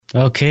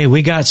Okay,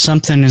 we got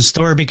something in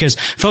store because,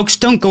 folks,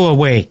 don't go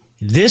away.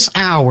 This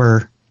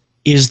hour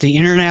is the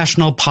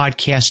International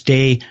Podcast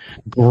Day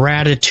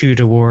Gratitude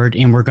Award,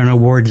 and we're going to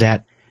award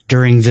that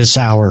during this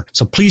hour.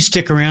 So please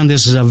stick around.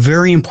 This is a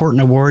very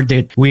important award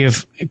that we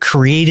have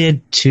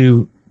created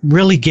to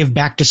really give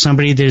back to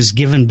somebody that has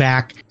given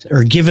back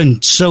or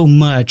given so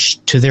much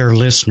to their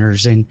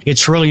listeners. And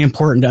it's really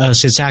important to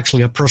us. It's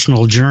actually a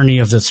personal journey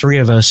of the three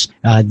of us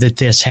that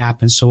this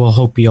happens. So we'll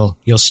hope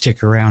you'll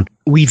stick around.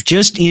 We've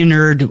just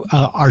entered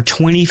our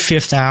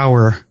 25th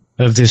hour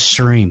of this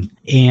stream.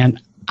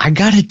 And I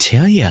got to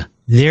tell you,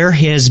 there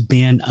has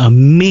been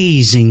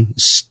amazing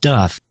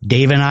stuff.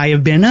 Dave and I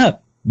have been up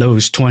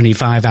those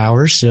 25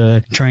 hours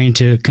trying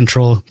to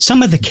control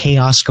some of the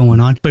chaos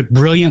going on, but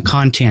brilliant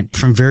content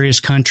from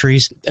various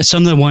countries.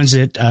 Some of the ones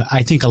that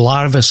I think a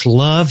lot of us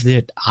love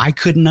that I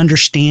couldn't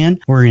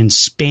understand were in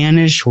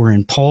Spanish, were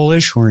in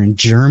Polish, were in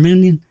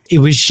German. It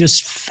was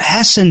just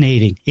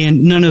fascinating.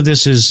 And none of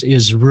this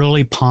is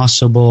really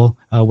possible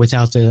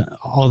without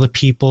all the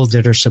people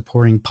that are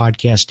supporting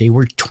Podcast Day.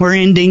 We're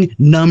trending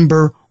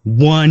number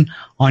 1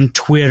 on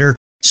Twitter.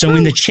 So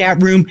in the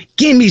chat room,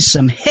 give me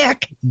some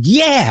heck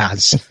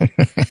yes.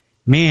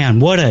 Man,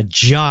 what a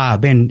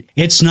job. And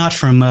it's not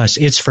from us.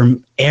 It's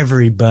from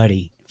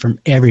everybody,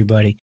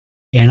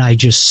 And I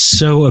just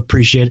so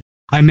appreciate it.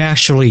 I'm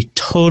actually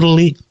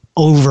totally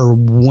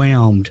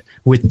overwhelmed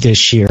with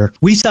this year.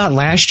 We thought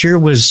last year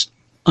was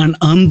an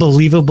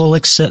unbelievable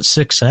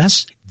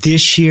success.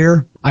 This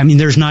year, I mean,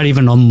 there's not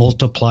even a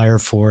multiplier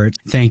for it.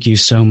 Thank you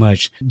so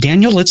much.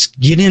 Daniel, let's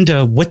get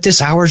into what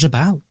this hour's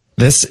about.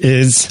 This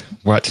is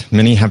what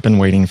many have been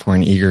waiting for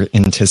in eager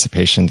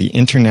anticipation, the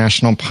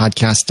International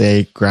Podcast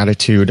Day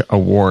Gratitude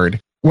Award.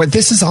 What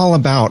this is all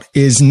about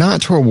is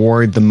not to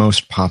award the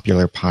most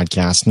popular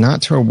podcast,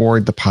 not to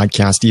award the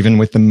podcast even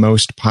with the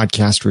most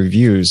podcast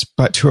reviews,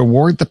 but to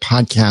award the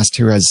podcast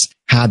who has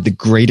had the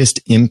greatest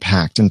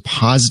impact and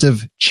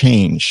positive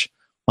change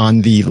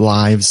on the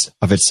lives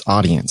of its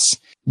audience.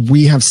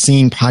 We have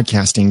seen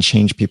podcasting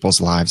change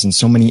people's lives in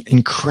so many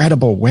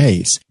incredible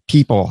ways.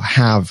 People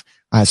have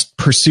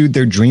pursued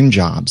their dream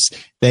jobs.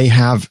 They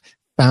have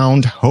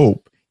found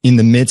hope in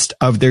the midst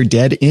of their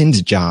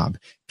dead-end job.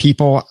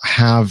 People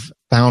have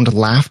found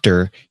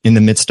laughter in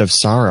the midst of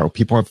sorrow.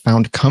 People have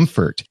found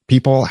comfort.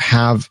 People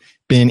have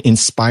been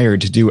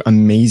inspired to do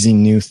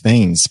amazing new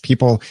things.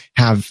 People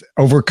have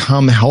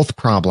overcome health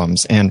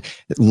problems and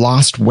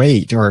lost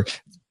weight or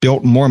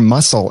built more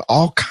muscle,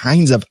 all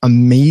kinds of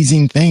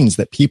amazing things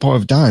that people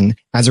have done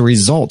as a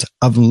result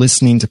of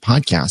listening to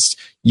podcasts.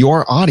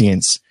 Your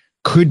audience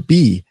could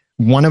be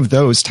one of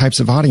those types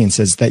of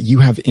audiences that you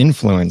have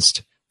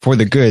influenced for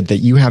the good, that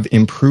you have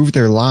improved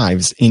their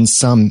lives in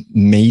some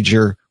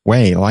major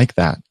way like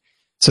that.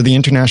 So the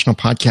International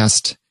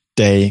Podcast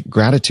Day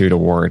Gratitude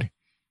Award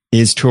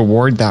is to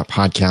award that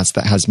podcast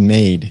that has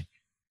made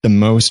the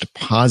most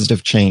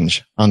positive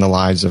change on the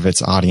lives of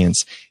its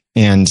audience.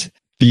 And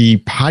the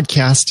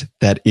podcast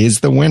that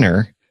is the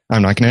winner,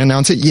 I'm not going to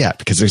announce it yet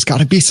because there's got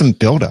to be some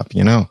buildup,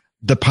 you know.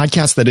 The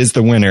podcast that is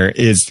the winner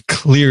is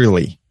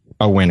clearly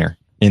a winner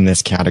in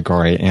this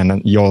category,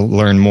 and you'll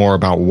learn more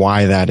about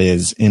why that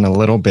is in a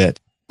little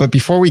bit. But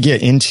before we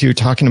get into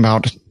talking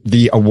about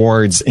the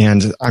awards,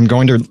 and I'm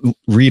going to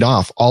read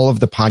off all of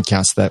the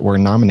podcasts that were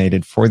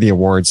nominated for the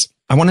awards,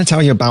 I want to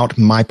tell you about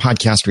my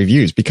podcast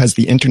reviews, because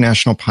the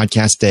International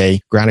Podcast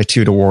Day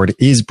Gratitude Award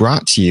is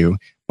brought to you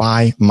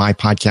by My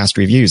Podcast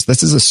Reviews.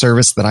 This is a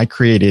service that I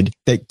created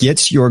that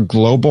gets your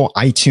global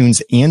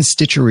iTunes and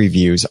Stitcher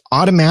reviews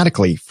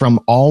automatically from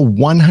all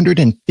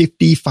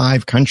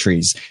 155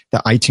 countries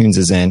that iTunes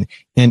is in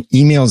and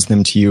emails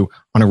them to you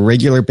on a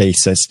regular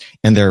basis.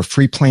 And there are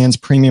free plans,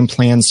 premium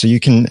plans, so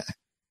you can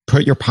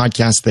put your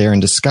podcast there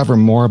and discover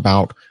more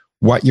about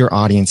what your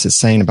audience is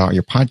saying about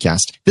your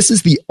podcast. This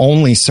is the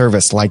only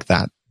service like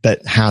that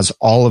has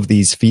all of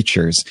these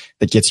features,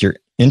 that gets your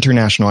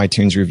international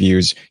iTunes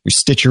reviews, your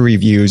Stitcher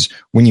reviews.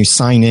 When you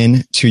sign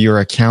in to your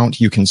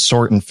account, you can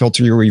sort and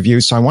filter your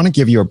reviews. So I want to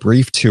give you a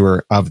brief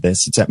tour of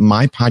this. It's at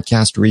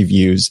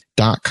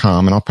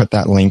mypodcastreviews.com, and I'll put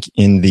that link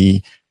in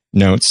the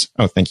notes.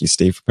 Oh, thank you,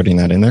 Steve, for putting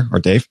that in there, or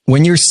Dave.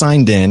 When you're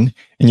signed in,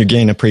 and you're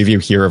getting a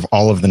preview here of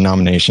all of the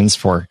nominations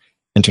for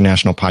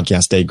International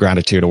Podcast Day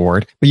Gratitude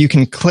Award, but you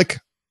can click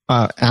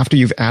after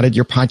you've added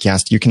your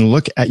podcast, you can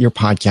look at your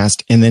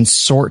podcast and then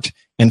sort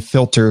and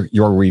filter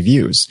your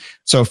reviews.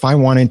 So if I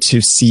wanted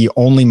to see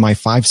only my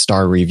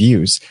 5-star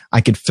reviews,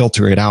 I could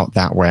filter it out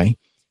that way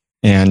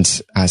and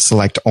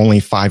select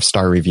only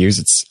 5-star reviews.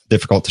 It's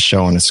difficult to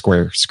show on a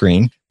square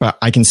screen, but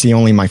I can see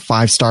only my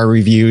 5-star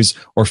reviews,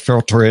 or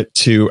filter it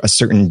to a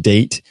certain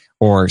date,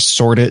 or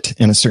sort it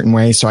in a certain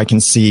way. So I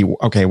can see,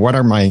 okay, what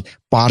are my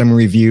bottom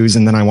reviews?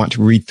 And then I want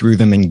to read through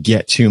them and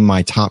get to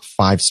my top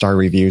 5-star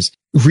reviews.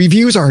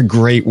 Reviews are a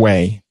great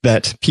way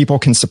that people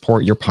can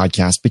support your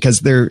podcast, because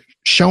they're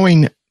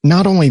showing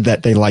not only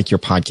that they like your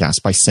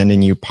podcast by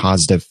sending you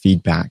positive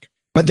feedback,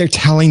 but they're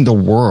telling the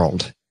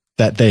world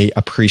that they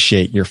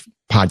appreciate your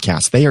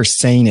podcast. They are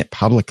saying it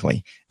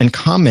publicly. And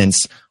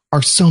comments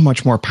are so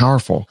much more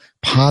powerful.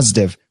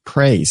 Positive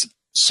praise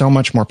so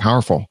much more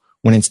powerful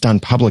when it's done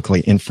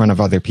publicly in front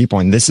of other people.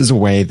 And this is a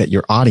way that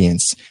your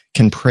audience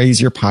can praise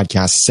your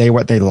podcast, say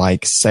what they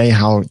like, say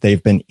how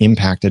they've been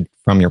impacted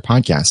from your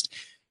podcast.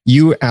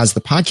 You as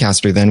the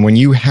podcaster, then when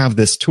you have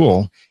this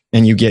tool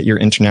and you get your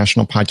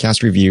international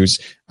podcast reviews,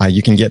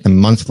 you can get them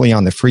monthly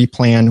on the free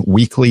plan,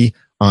 weekly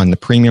on the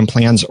premium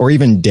plans, or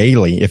even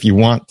daily. If you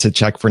want to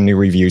check for new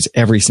reviews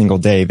every single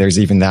day, there's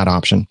even that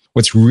option.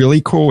 What's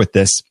really cool with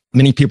this,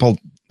 many people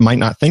might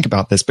not think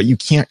about this, but you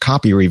can't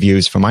copy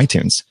reviews from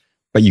iTunes,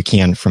 but you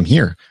can from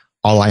here.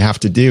 All I have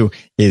to do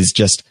is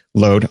just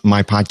load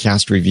my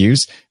podcast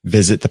reviews,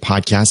 visit the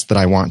podcast that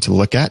I want to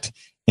look at,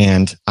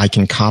 and I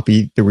can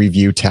copy the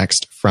review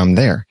text from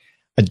there.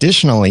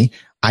 Additionally,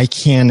 I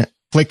can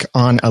click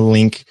on a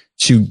link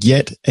to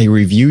get a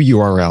review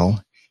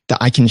URL that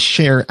I can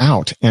share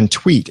out and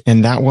tweet,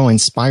 and that will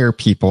inspire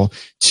people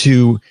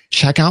to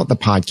check out the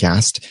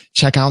podcast,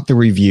 check out the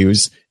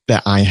reviews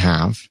that I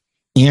have,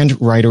 and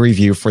write a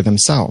review for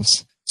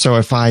themselves. So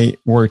if I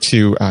were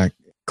to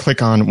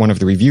click on one of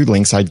the review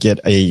links, I'd get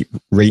a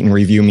rate and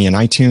review me in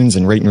iTunes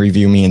and rate and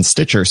review me in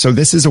Stitcher. So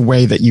this is a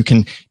way that you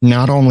can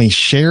not only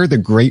share the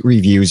great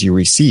reviews you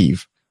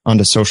receive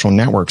onto social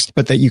networks,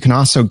 but that you can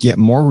also get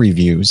more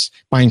reviews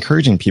by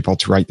encouraging people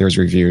to write those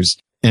reviews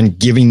and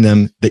giving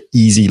them the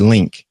easy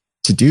link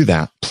to do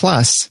that.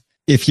 Plus,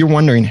 if you're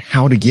wondering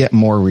how to get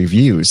more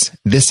reviews,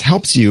 this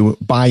helps you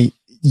by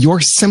you're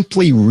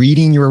simply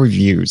reading your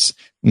reviews.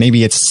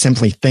 Maybe it's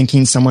simply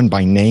thanking someone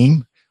by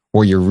name,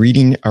 or you're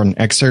reading an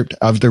excerpt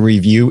of the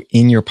review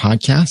in your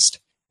podcast.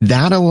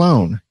 That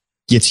alone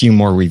gets you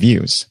more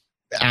reviews.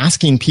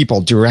 Asking people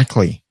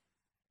directly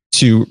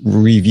to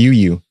review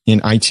you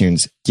in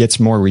iTunes gets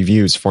more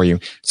reviews for you.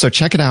 So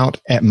check it out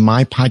at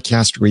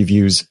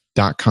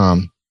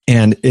mypodcastreviews.com.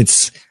 And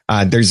it's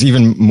there's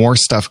even more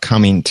stuff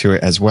coming to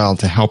it as well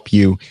to help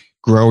you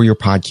grow your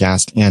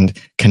podcast and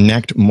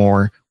connect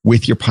more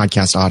with your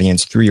podcast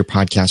audience through your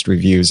podcast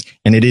reviews.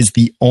 And it is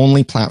the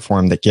only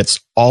platform that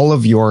gets all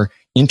of your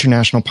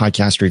international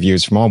podcast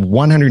reviews from all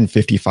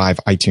 155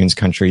 iTunes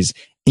countries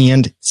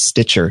and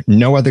Stitcher.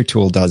 No other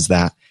tool does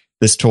that.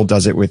 This tool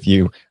does it with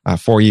you,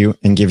 for you,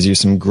 and gives you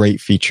some great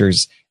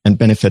features and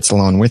benefits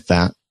along with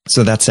that.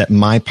 So that's at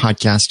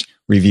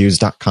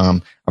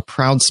mypodcastreviews.com, a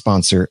proud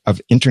sponsor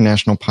of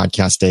International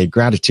Podcast Day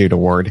Gratitude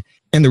Award.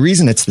 And the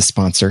reason it's the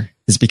sponsor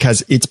is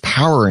because it's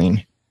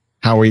powering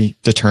how we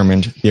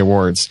determined the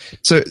awards.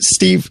 So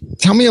Steve,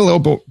 tell me a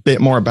little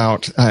bit more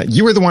about,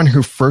 you were the one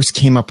who first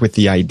came up with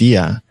the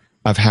idea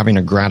of having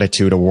a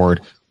gratitude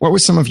award. What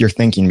was some of your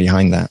thinking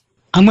behind that?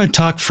 I'm going to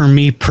talk for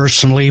me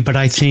personally, but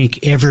I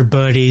think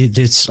everybody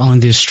that's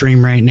on this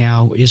stream right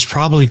now is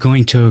probably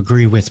going to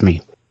agree with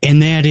me. And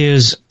that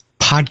is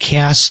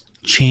podcasts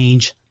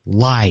change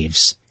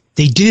lives.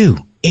 They do.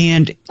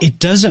 And it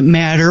doesn't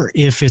matter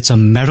if it's a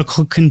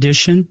medical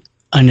condition,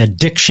 an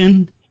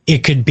addiction.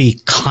 It could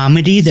be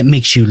comedy that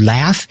makes you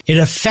laugh. It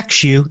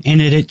affects you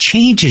and it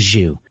changes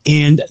you.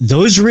 And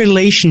those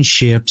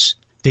relationships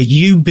that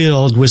you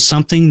build with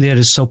something that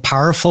is so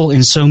powerful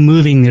and so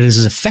moving that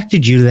has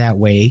affected you that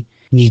way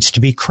needs to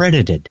be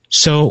credited.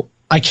 So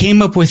I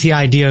came up with the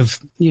idea of,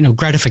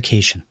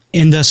 gratification.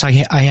 And thus I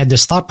had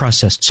this thought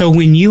process. So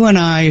when you and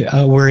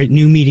I were at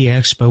New Media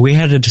Expo, we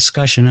had a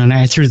discussion and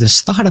I threw this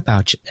thought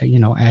about,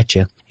 at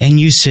you. And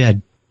you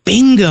said,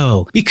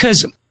 bingo,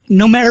 because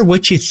no matter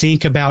what you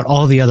think about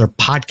all the other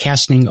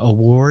podcasting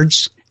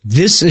awards,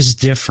 this is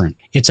different.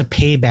 It's a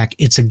payback.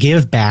 It's a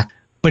give back.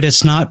 But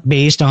it's not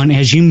based on,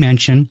 as you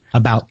mentioned,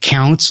 about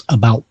counts,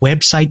 about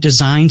website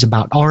designs,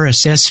 about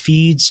RSS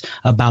feeds,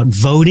 about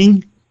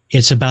voting.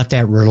 It's about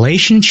that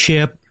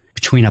relationship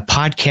between a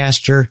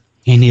podcaster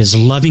and his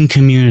loving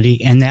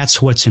community, and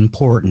that's what's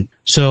important.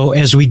 So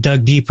as we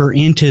dug deeper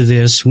into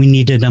this, we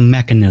needed a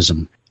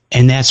mechanism.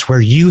 And that's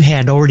where you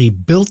had already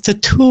built the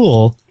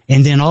tool,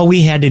 and then all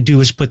we had to do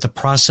was put the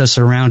process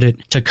around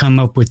it to come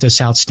up with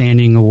this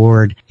outstanding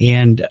award.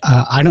 And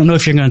I don't know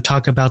if you're going to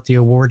talk about the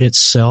award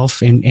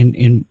itself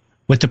and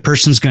what the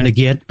person's going to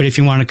get, but if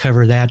you want to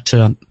cover that,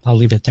 I'll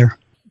leave it there.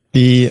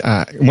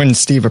 When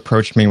Steve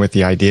approached me with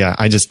the idea,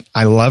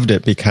 I loved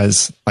it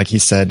because, like he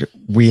said,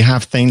 we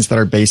have things that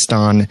are based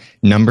on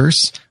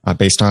numbers,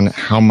 based on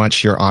how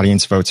much your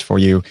audience votes for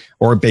you,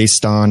 or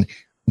based on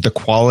the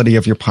quality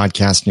of your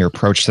podcast and your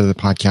approach to the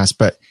podcast.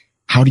 But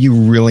how do you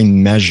really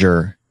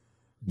measure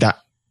that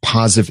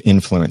positive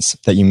influence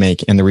that you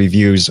make? And the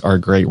reviews are a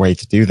great way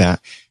to do that.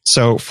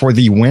 So for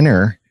the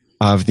winner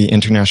of the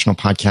International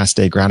Podcast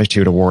Day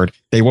Gratitude Award,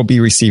 they will be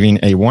receiving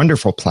a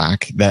wonderful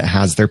plaque that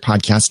has their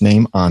podcast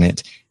name on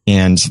it.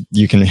 And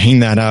you can hang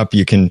that up.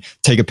 You can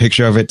take a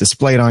picture of it,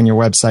 display it on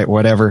your website,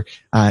 whatever.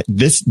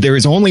 There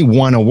is only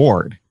one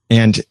award,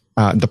 and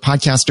the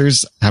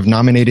podcasters have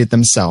nominated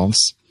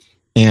themselves,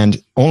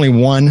 and only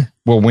one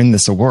will win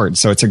this award.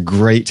 So it's a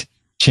great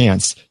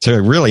chance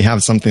to really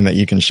have something that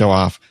you can show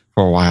off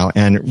for a while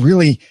and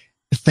really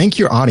thank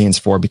your audience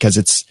for, because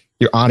it's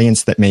your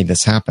audience that made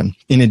this happen.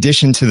 In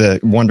addition to the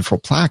wonderful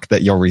plaque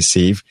that you'll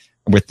receive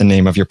with the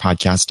name of your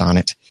podcast on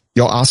it,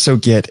 You'll also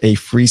get a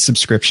free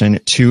subscription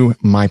to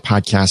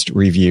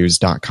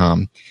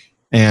mypodcastreviews.com.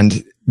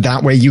 And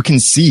that way you can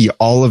see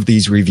all of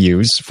these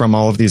reviews from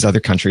all of these other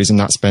countries and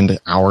not spend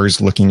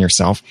hours looking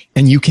yourself.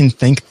 And you can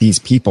thank these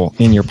people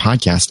in your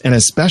podcast. And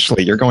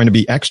especially you're going to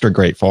be extra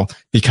grateful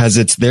because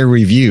it's their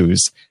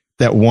reviews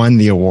that won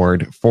the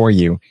award for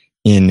you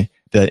in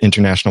the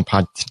International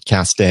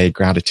Podcast Day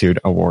Gratitude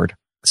Award.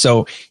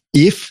 So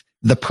if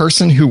the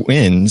person who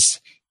wins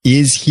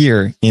is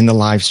here in the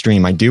live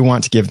stream, I do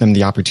want to give them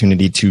the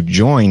opportunity to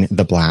join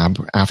the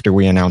Blab after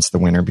we announce the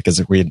winner, because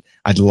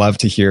I'd love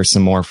to hear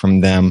some more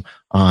from them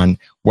on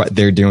what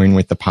they're doing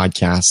with the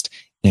podcast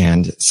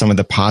and some of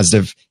the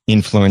positive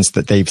influence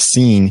that they've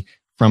seen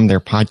from their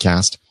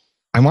podcast.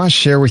 I want to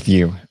share with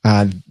you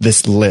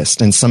this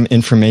list and some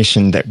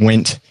information that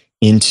went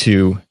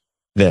into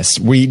this.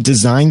 We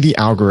designed the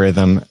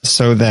algorithm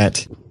so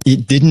that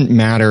it didn't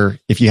matter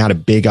if you had a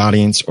big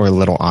audience or a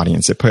little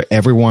audience. It put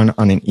everyone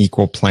on an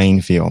equal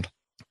playing field.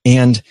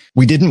 And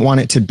we didn't want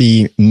it to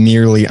be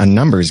merely a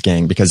numbers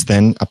game, because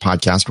then a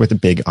podcast with a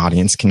big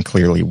audience can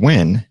clearly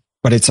win.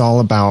 But it's all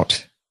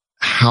about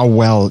how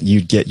well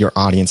you get your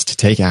audience to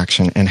take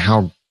action and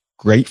how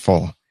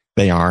grateful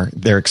they are,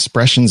 their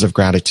expressions of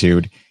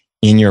gratitude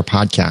in your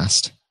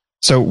podcast.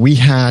 So we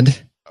had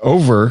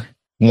over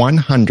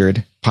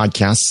 100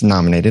 podcasts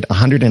nominated,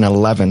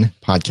 111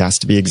 podcasts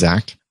to be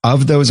exact.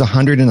 Of those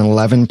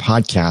 111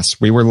 podcasts,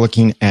 we were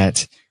looking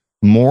at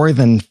more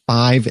than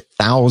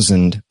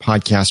 5,000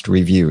 podcast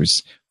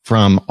reviews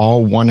from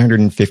all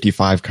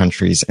 155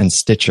 countries and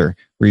Stitcher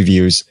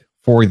reviews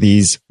for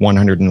these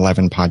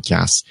 111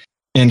 podcasts.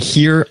 And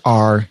here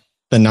are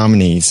the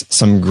nominees,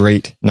 some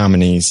great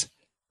nominees,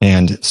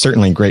 and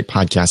certainly great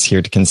podcasts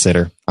here to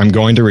consider. I'm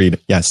going to read,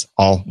 yes,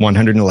 all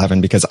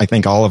 111, because I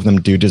think all of them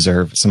do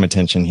deserve some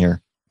attention here.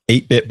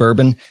 8-Bit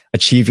Bourbon,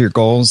 Achieve Your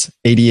Goals,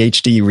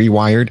 ADHD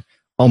Rewired,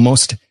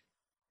 Almost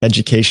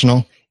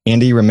Educational,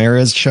 Andy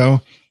Ramirez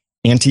Show,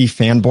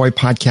 Anti-Fanboy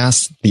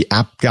Podcast, The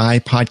App Guy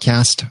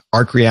Podcast,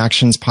 Arc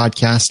Reactions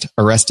Podcast,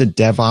 Arrested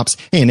DevOps.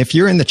 Hey, and if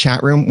you're in the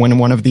chat room when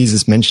one of these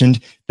is mentioned,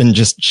 then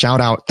just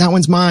shout out, that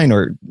one's mine,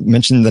 or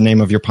mention the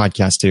name of your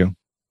podcast too.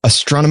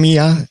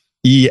 Astronomia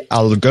y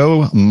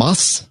Algo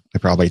Mas. I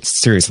probably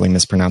seriously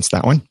mispronounced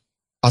that one.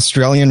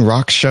 Australian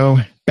Rock Show,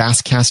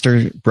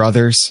 Basscaster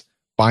Brothers,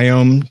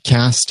 Biome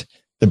Cast,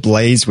 The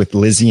Blaze with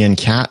Lizzie and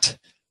Kat,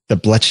 The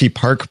Bletchley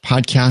Park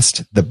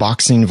Podcast, The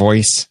Boxing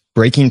Voice,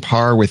 Breaking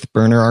Par with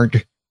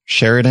Bernard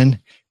Sheridan,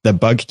 The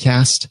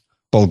Bugcast,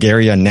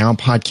 Bulgaria Now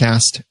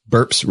Podcast,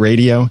 Burps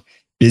Radio,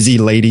 Busy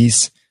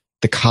Ladies,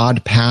 The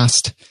Cod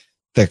Past,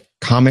 The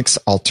Comics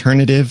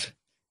Alternative,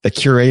 The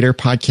Curator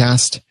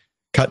Podcast,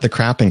 Cut the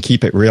Crap and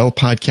Keep It Real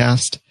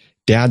Podcast,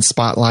 Dad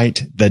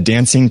Spotlight, The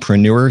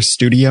Dancingpreneur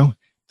Studio,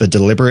 The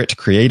Deliberate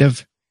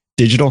Creative,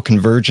 Digital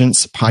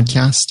Convergence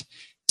Podcast,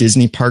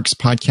 Disney Parks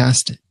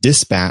Podcast,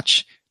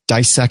 Dispatch,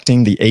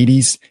 Dissecting the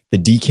 80s, The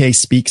DK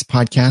Speaks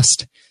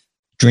Podcast,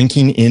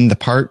 Drinking in the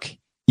Park,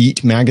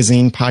 Eat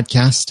Magazine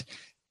Podcast,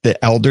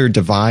 The Elder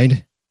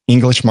Divide,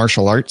 English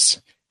Martial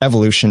Arts,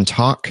 Evolution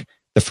Talk,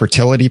 The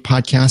Fertility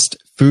Podcast,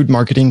 Food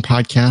Marketing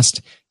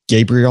Podcast,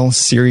 Gabriel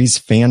Series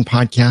Fan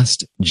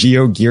Podcast,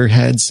 Geo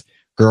Gearheads,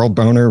 Girl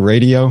Boner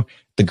Radio,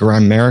 The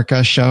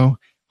Grimerica Show,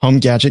 Home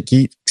Gadget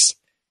Geeks,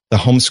 The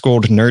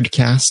Homeschooled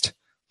Nerdcast,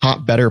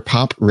 Hot Better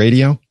Pop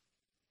Radio,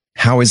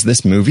 How Is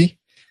This Movie?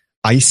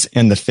 Ice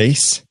and the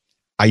Face,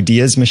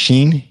 Ideas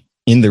Machine,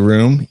 In the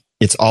Room,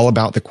 It's All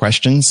About the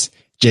Questions,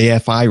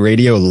 JFI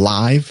Radio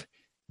Live,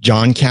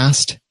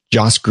 Johncast,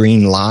 Joss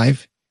Green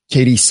Live,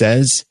 Katie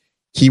Says,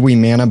 Kiwi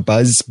Mana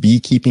Buzz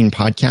Beekeeping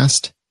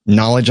Podcast,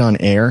 Knowledge on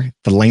Air,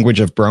 The Language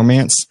of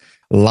Bromance,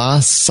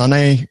 La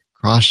Sane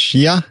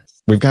Crashia.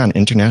 We've got an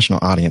international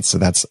audience, so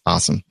that's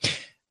awesome.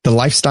 The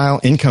Lifestyle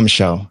Income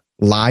Show,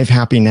 Live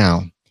Happy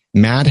Now,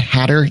 Mad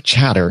Hatter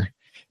Chatter,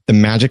 The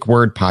Magic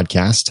Word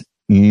Podcast,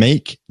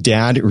 Make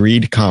Dad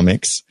Read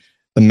Comics,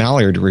 The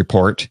Mallard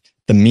Report,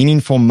 The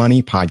Meaningful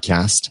Money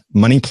Podcast,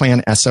 Money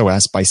Plan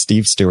SOS by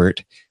Steve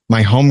Stewart,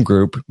 My Home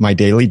Group, My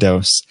Daily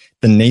Dose,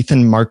 The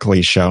Nathan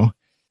Markley Show,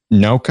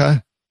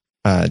 Noka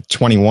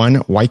 21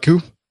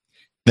 Waiku,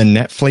 The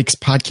Netflix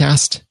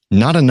Podcast,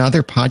 Not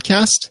Another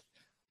Podcast,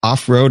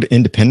 Off-Road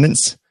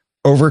Independence,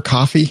 Over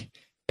Coffee,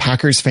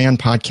 Packers Fan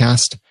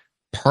Podcast,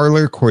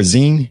 Parlor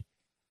Cuisine,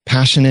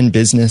 Passion in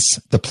Business,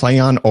 the Play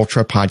on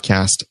Ultra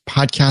Podcast,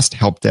 Podcast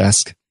Help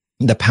Desk,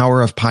 The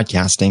Power of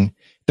Podcasting,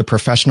 the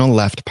Professional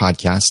Left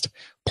Podcast,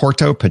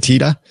 Porto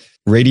Petita,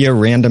 Radio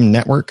Random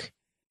Network,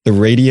 the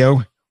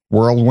Radio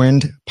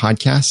Whirlwind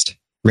Podcast,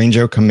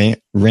 Ranger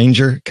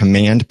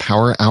Command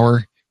Power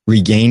Hour,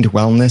 Regained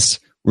Wellness,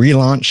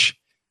 Relaunch,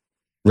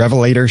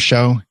 Revelator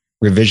Show,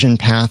 Revision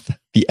Path,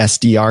 the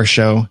SDR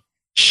Show,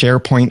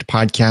 SharePoint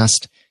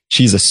Podcast,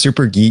 She's a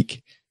Super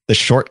Geek, the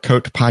Short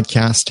Coat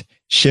Podcast,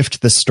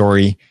 Shift the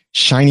Story,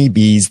 Shiny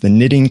Bees, the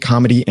Knitting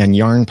Comedy and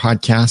Yarn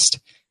Podcast,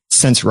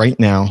 Since Right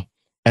Now,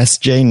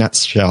 SJ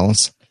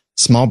Nutshells,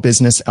 Small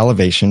Business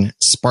Elevation,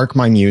 Spark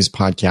My Muse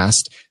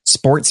Podcast,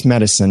 Sports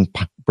Medicine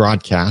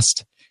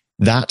Broadcast,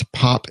 That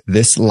Pop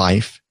This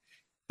Life,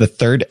 the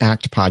Third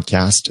Act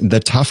Podcast, the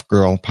Tough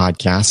Girl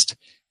Podcast,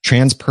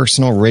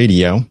 Transpersonal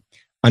Radio,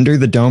 Under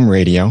the Dome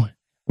Radio,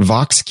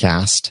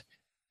 Voxcast,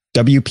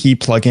 WP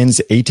Plugins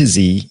A to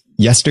Z,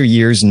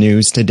 Yesteryear's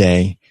News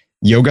Today,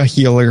 Yoga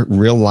Healer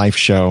Real Life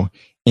Show,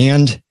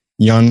 and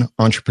Young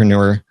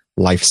Entrepreneur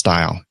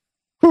Lifestyle.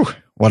 Whew,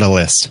 what a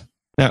list.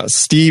 Now,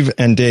 Steve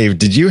and Dave,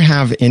 did you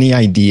have any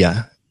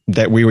idea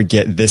that we would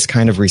get this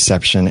kind of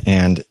reception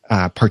and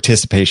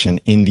participation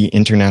in the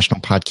International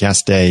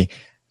Podcast Day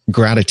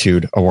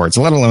Gratitude Awards,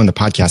 let alone the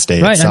Podcast Day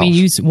itself? Right. I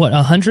mean,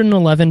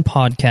 111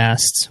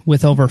 podcasts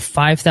with over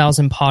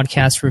 5,000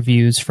 podcast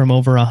reviews from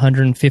over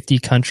 150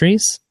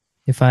 countries,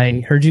 if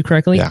I heard you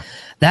correctly. Yeah.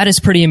 That is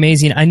pretty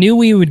amazing. I knew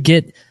we would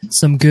get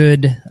some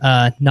good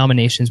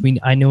nominations.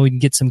 I know we'd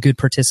get some good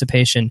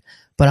participation,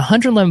 but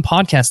 111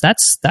 podcasts,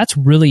 that's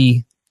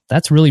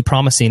really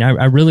promising.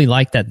 I really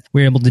like that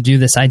we're able to do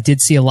this. I did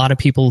see a lot of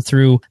people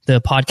through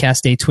the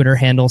Podcast Day Twitter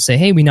handle say,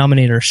 hey, we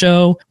nominated our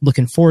show.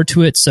 Looking forward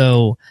to it.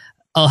 So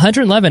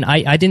 111,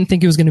 I didn't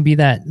think it was going to be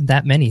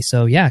that many.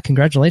 So yeah,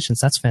 congratulations.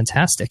 That's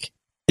fantastic.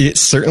 It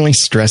certainly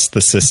stressed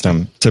the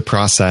system to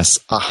process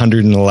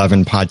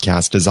 111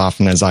 podcasts as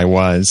often as I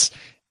was.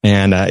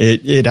 And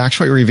it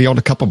actually revealed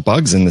a couple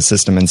bugs in the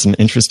system and some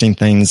interesting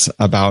things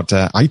about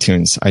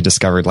iTunes I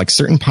discovered. Like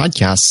certain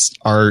podcasts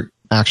are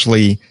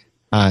actually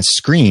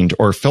screened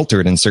or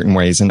filtered in certain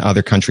ways in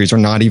other countries, or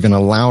not even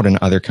allowed in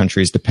other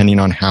countries, depending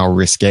on how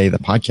risque the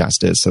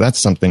podcast is. So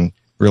that's something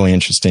really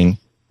interesting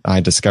I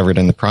discovered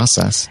in the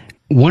process.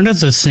 One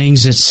of the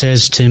things it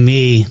says to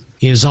me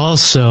is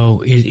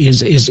also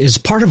is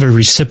part of a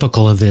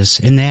reciprocal of this,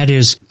 and that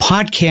is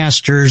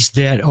podcasters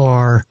that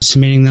are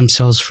submitting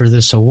themselves for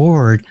this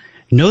award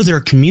know their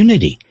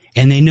community.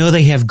 And they know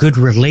they have good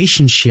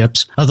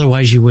relationships.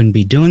 Otherwise, you wouldn't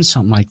be doing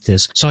something like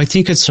this. So I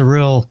think it's a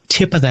real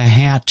tip of the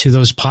hat to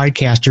those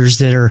podcasters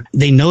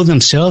they know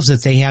themselves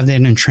that they have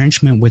that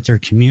entrenchment with their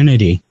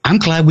community. I'm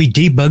glad we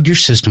debugged your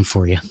system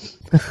for you.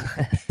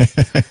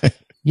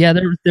 Yeah,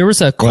 there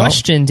was a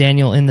question,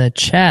 Daniel, in the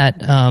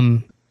chat.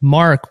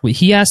 Mark,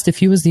 he asked if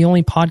he was the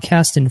only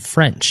podcast in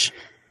French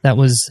that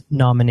was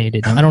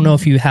nominated. I don't know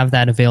if you have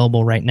that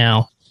available right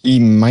now. He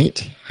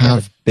might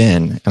have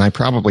been, and I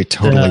probably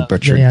totally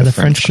butchered the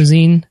French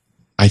cuisine.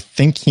 I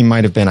think he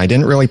might have been. I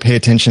didn't really pay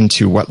attention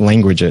to what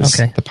languages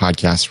the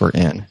podcasts were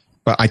in,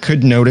 but I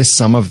could notice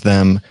some of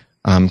them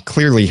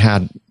clearly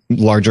had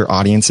larger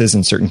audiences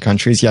in certain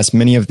countries. Yes,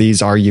 many of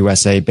these are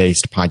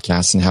USA-based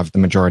podcasts and have the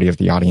majority of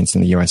the audience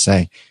in the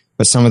USA,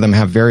 but some of them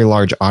have very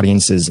large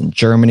audiences in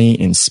Germany,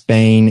 in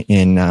Spain,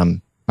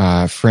 in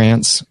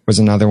France was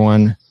another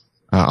one,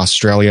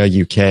 Australia,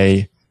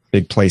 UK,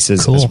 big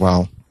places as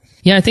well.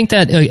 Yeah, I think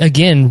that,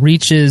 again,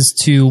 reaches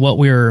to what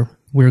we're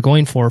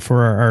going for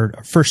our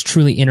first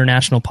truly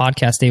international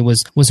podcast day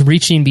was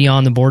reaching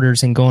beyond the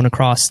borders and going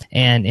across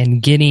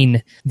and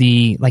getting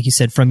the, like you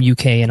said, from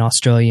UK and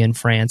Australia and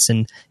France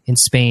and in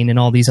Spain and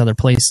all these other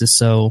places.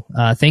 So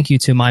thank you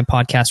to My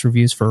Podcast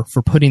Reviews for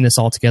putting this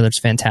all together. It's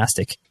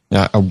fantastic.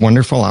 Yeah, a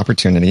wonderful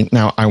opportunity.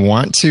 Now, I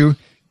want to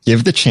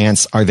give the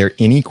chance. Are there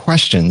any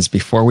questions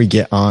before we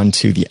get on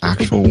to the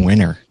actual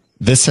winner?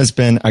 This has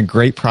been a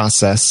great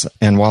process.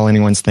 And while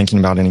anyone's thinking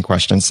about any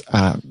questions,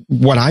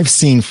 what I've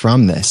seen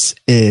from this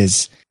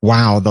is,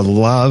 wow, the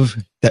love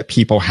that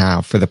people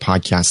have for the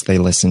podcast they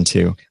listen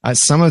to.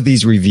 Some of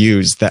these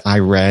reviews that I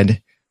read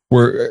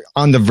were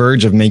on the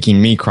verge of making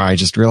me cry,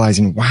 just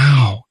realizing,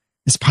 wow,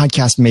 this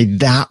podcast made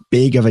that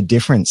big of a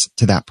difference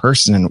to that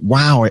person. And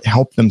wow, it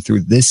helped them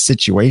through this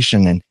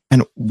situation.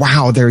 And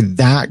wow, they're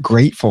that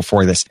grateful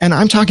for this. And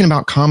I'm talking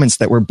about comments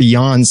that were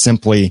beyond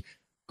simply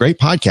great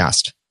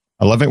podcast.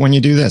 I love it when you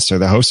do this, or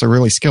the hosts are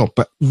really skilled,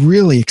 but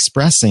really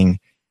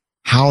expressing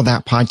how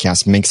that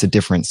podcast makes a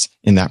difference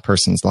in that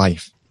person's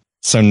life.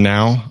 So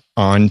now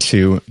on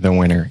to the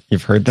winner.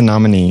 You've heard the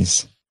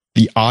nominees.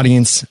 The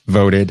audience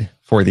voted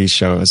for these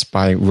shows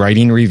by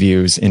writing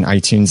reviews in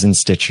iTunes and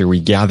Stitcher. We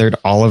gathered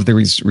all of the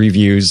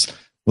reviews,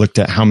 looked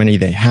at how many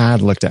they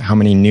had, looked at how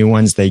many new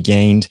ones they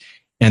gained.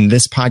 And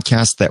this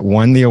podcast that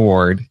won the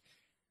award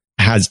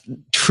has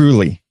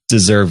truly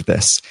deserved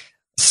this.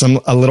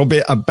 A little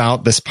bit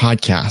about this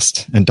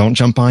podcast, and don't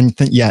jump on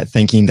yet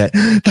thinking that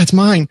that's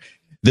mine.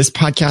 This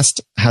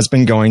podcast has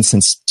been going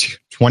since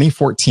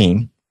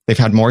 2014. They've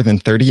had more than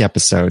 30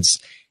 episodes.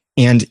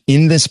 And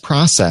in this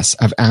process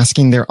of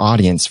asking their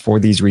audience for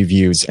these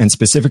reviews and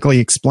specifically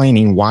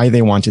explaining why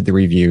they wanted the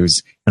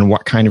reviews and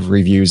what kind of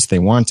reviews they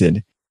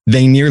wanted,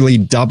 they nearly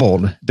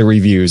doubled the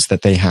reviews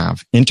that they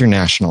have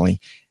internationally.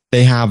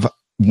 They have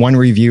one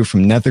review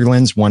from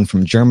Netherlands, one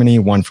from Germany,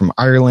 one from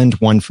Ireland,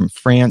 one from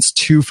France,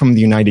 2 from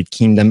the United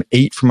Kingdom,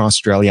 8 from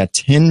Australia,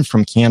 10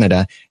 from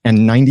Canada,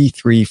 and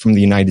 93 from the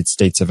United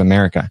States of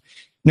America.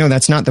 No,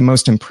 that's not the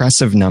most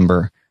impressive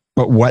number,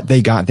 but what they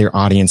got their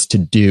audience to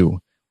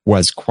do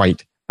was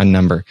quite a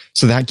number.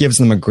 So that gives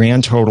them a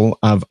grand total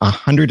of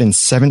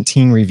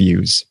 117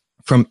 reviews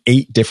from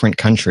 8 different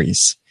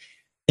countries.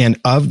 And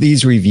of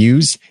these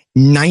reviews,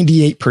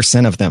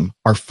 98% of them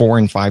are 4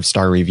 and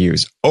 5-star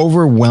reviews.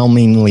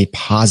 Overwhelmingly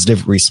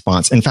positive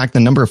response. In fact, the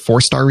number of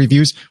 4-star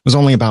reviews was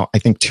only about, I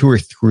think, 2 or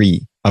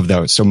 3 of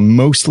those. So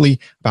mostly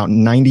about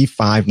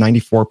 95,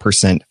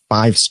 94%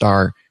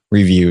 5-star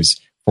reviews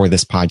for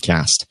this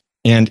podcast.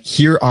 And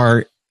here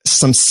are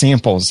some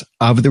samples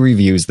of the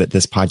reviews that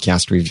this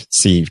podcast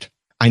received.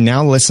 I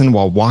now listen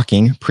while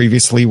walking,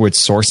 previously would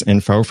source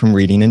info from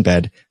reading in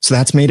bed. So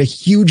that's made a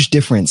huge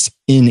difference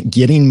in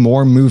getting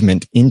more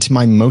movement into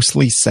my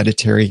mostly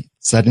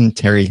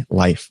sedentary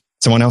life.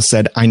 Someone else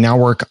said, I now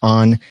work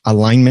on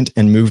alignment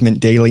and movement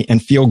daily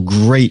and feel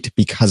great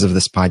because of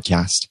this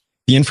podcast.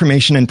 The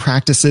information and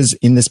practices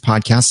in this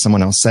podcast,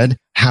 someone else said,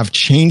 have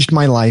changed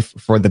my life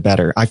for the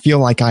better. I feel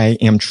like I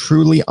am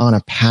truly on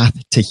a path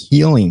to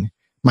healing.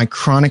 My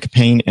chronic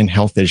pain and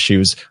health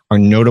issues are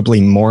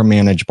notably more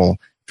manageable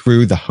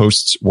through the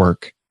host's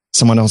work.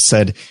 Someone else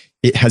said,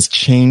 it has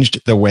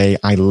changed the way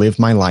I live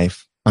my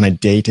life on a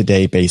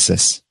day-to-day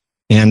basis.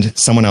 And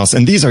someone else,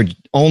 and these are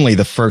only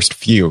the first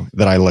few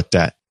that I looked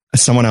at.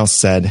 Someone else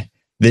said,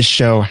 this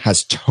show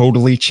has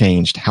totally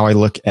changed how I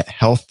look at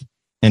health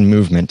and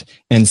movement.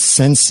 And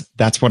since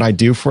that's what I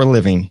do for a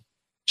living,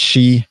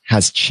 she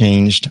has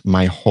changed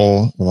my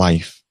whole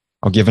life.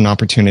 I'll give an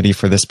opportunity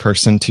for this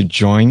person to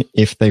join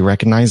if they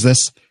recognize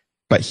this.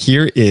 But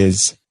here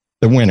is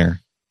the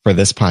winner for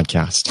this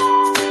podcast.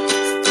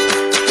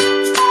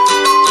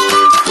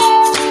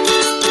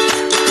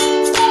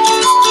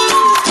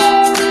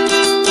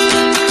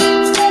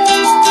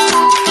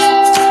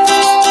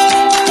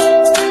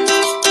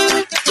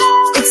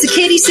 It's the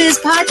Katie Says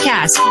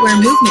podcast, where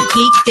movement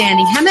geek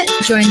Danny Hemmett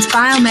joins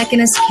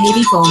biomechanist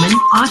Katie Bowman,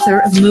 author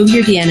of Move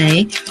Your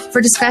DNA,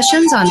 for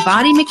discussions on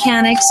body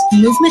mechanics,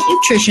 movement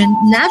nutrition,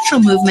 natural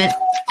movement,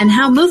 and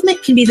how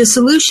movement can be the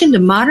solution to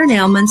modern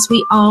ailments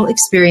we all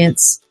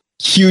experience.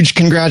 Huge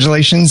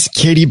congratulations,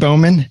 Katie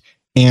Bowman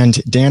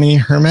and Danny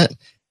Hemmett,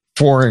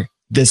 for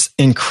this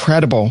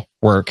incredible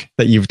work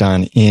that you've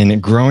done in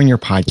growing your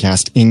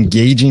podcast,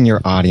 engaging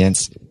your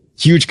audience.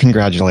 Huge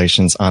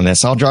congratulations on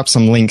this. I'll drop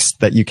some links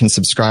that you can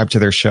subscribe to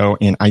their show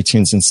in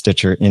iTunes and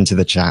Stitcher into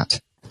the chat.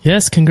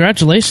 Yes,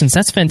 congratulations.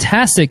 That's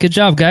fantastic. Good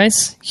job,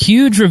 guys.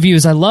 Huge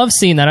reviews. I love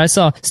seeing that. I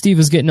saw Steve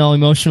was getting all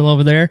emotional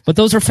over there, but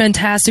those were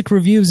fantastic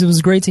reviews. It was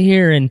great to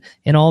hear, and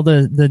all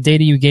the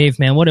data you gave,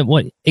 man.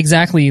 What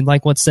exactly,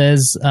 like what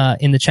says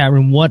in the chat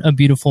room, what a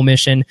beautiful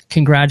mission.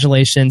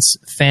 Congratulations.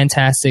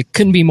 Fantastic.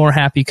 Couldn't be more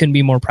happy. Couldn't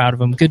be more proud of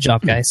them. Good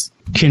job, guys.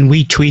 Can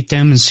we tweet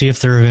them and see if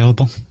they're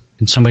available?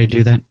 Can somebody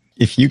do that?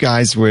 If you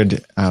guys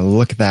would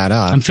look that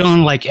up. I'm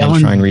feeling like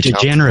Ellen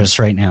DeGeneres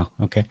right now.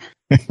 Okay.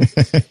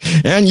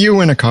 And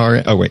you in a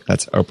car. Oh, wait,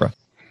 that's Oprah.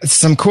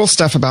 Some cool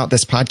stuff about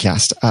this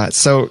podcast.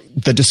 So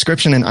the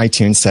description in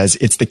iTunes says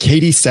it's the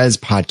Katie Says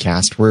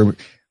podcast, where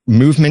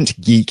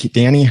movement geek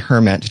Danny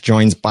Hemmett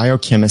joins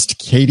biochemist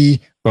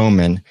Katie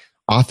Bowman,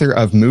 author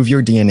of Move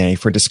Your DNA,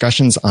 for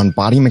discussions on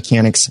body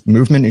mechanics,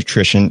 movement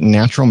nutrition,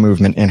 natural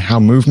movement, and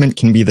how movement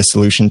can be the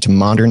solution to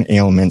modern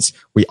ailments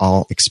we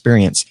all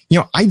experience. You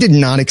know, I did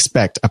not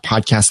expect a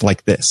podcast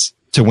like this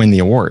to win the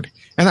award.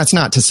 And that's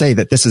not to say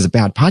that this is a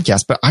bad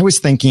podcast, but I was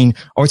thinking,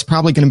 oh, it's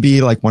probably going to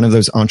be like one of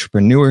those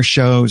entrepreneur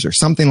shows or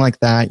something like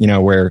that, you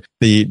know, where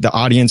the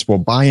audience will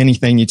buy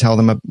anything you tell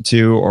them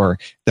to, or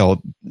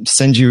they'll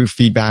send you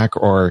feedback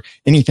or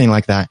anything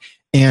like that.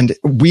 And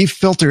we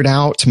filtered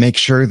out to make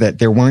sure that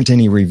there weren't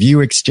any review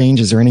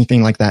exchanges or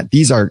anything like that.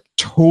 These are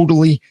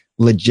totally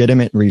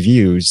legitimate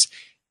reviews.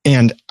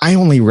 And I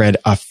only read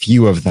a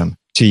few of them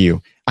to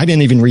you. I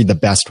didn't even read the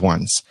best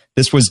ones.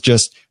 This was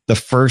just the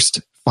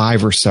first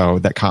 5 or so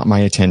that caught my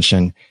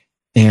attention.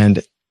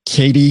 And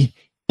Katie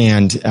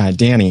and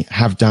Danny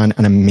have done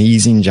an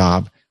amazing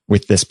job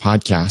with this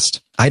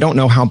podcast. I don't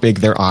know how big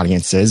their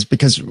audience is,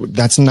 because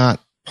that's not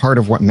part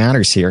of what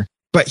matters here.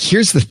 But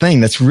here's the thing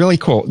that's really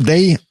cool.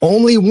 They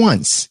only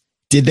once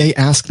did they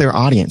ask their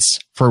audience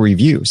for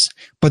reviews,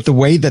 but the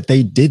way that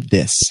they did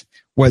this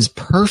was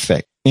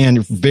perfect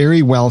and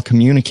very well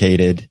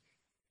communicated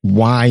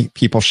why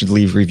people should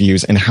leave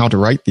reviews and how to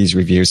write these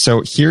reviews.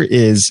 So here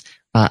is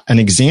an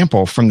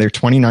example from their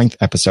 29th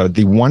episode,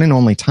 the one and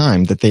only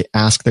time that they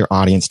asked their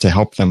audience to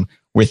help them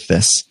with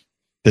this.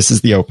 This is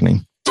the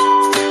opening.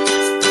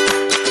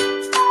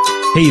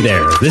 Hey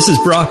there, this is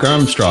Brock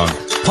Armstrong,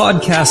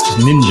 Podcast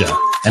Ninja,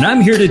 and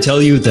I'm here to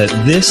tell you that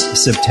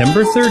this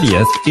September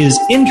 30th is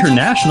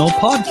International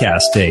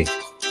Podcast Day,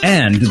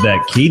 and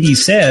that Katie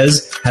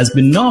Says has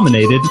been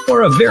nominated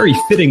for a very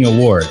fitting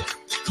award,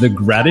 the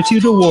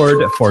Gratitude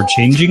Award for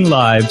Changing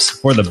Lives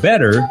for the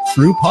Better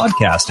Through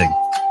Podcasting.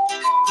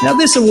 Now,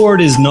 this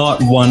award is not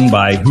won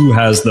by who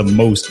has the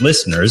most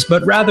listeners,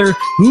 but rather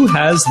who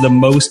has the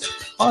most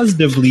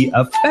positively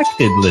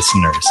affected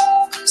listeners.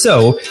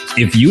 So,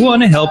 if you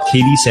want to help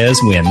Katie Says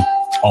win,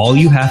 all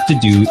you have to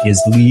do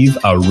is leave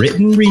a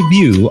written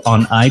review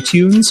on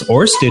iTunes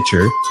or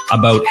Stitcher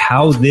about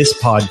how this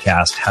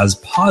podcast has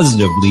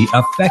positively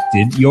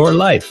affected your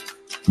life.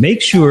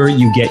 Make sure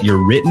you get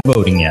your written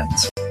voting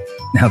ends.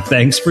 Now,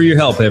 thanks for your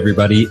help,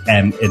 everybody,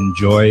 and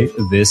enjoy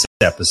this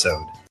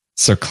episode.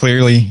 So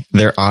clearly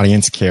their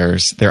audience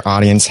cares. Their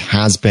audience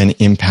has been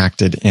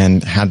impacted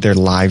and had their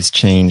lives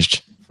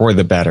changed for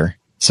the better.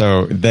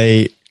 So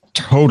they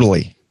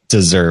totally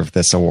deserve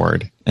this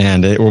award.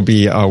 And it will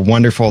be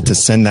wonderful to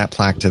send that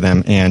plaque to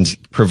them and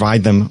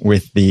provide them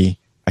with the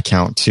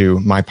account to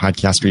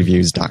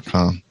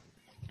mypodcastreviews.com.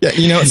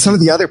 Yeah, some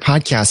of the other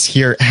podcasts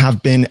here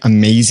have been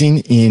amazing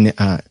in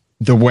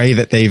the way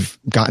that they've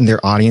gotten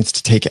their audience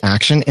to take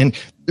action. And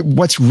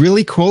what's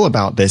really cool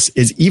about this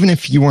is even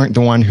if you weren't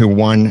the one who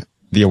won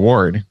the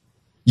award,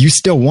 you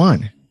still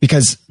won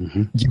because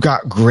you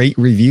got great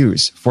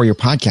reviews for your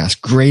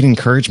podcast, great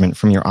encouragement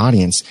from your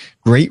audience,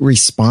 great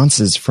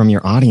responses from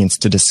your audience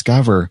to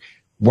discover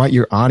what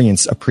your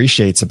audience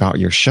appreciates about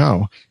your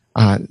show.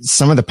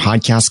 Some of the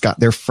podcasts got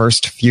their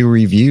first few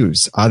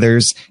reviews.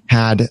 Others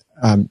had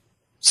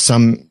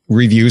some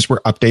reviews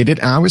were updated.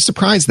 And I was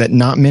surprised that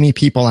not many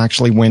people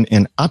actually went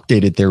and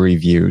updated their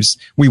reviews.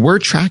 We were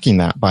tracking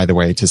that, by the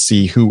way, to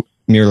see who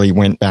merely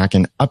went back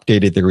and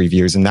updated their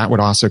reviews. And that would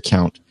also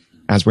count,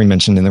 as we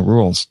mentioned in the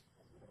rules.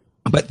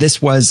 But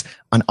this was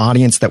an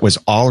audience that was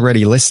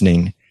already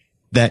listening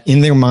that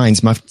in their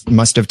minds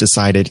must have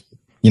decided,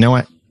 you know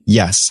what?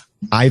 Yes,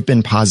 I've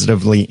been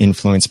positively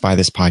influenced by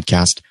this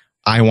podcast.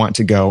 I want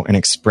to go and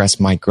express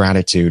my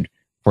gratitude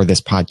for this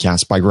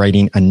podcast by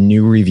writing a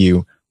new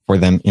review for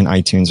them in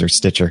iTunes or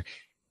Stitcher.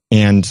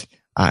 And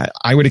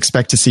I would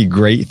expect to see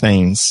great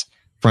things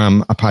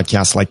from a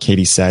podcast like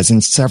Katie Says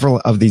and several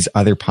of these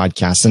other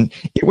podcasts. And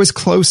it was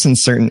close in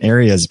certain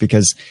areas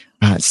because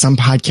some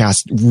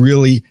podcasts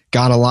really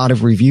got a lot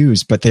of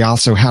reviews, but they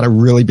also had a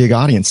really big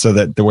audience. So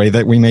that the way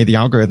that we made the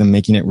algorithm,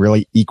 making it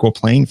really equal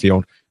playing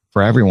field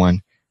for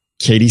everyone,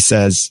 Katie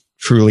Says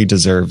truly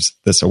deserves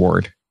this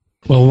award.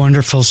 Well,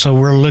 wonderful. So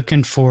we're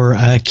looking for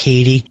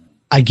Katie.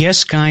 I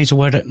guess, guys,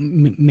 what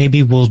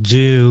maybe we'll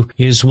do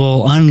is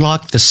we'll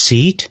unlock the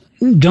seat.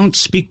 Don't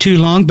speak too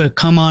long, but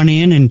come on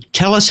in and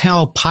tell us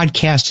how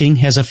podcasting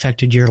has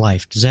affected your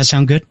life. Does that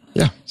sound good?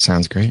 Yeah,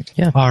 sounds great.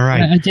 Yeah. All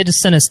right. I did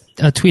send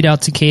a tweet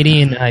out to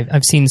Katie, and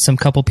I've seen some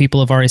couple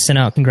people have already sent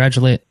out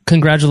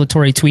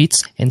congratulatory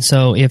tweets. And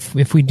so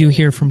if we do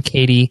hear from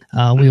Katie,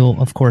 we will,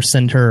 of course,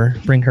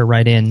 bring her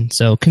right in.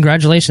 So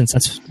congratulations.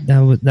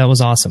 That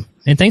was awesome.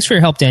 And thanks for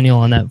your help, Daniel,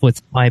 on that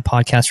with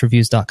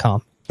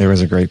mypodcastreviews.com. It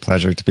was a great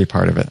pleasure to be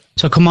part of it.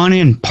 So come on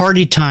in,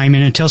 party time.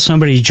 And until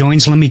somebody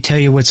joins, let me tell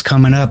you what's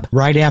coming up.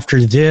 Right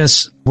after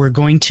this, we're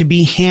going to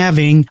be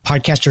having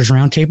Podcasters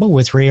Roundtable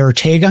with Ray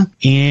Ortega.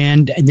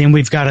 And then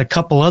we've got a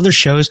couple other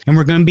shows. And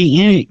we're going to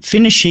be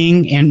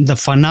finishing in the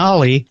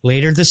finale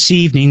later this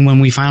evening when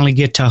we finally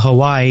get to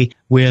Hawaii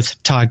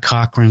with Todd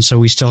Cochran. So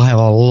we still have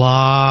a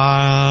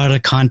lot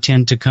of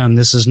content to come.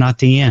 This is not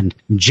the end.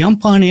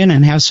 Jump on in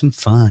and have some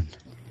fun.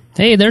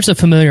 Hey, there's a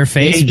familiar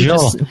face. Hey,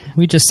 Joel.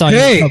 We just saw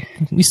you.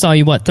 We saw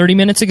you, 30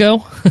 minutes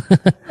ago?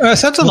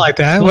 Something like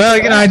that.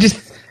 Well,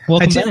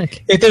 Welcome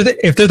back.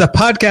 If there's a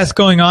podcast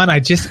going on, I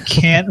just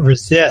can't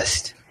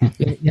resist.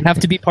 You have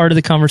to be part of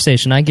the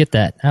conversation. I get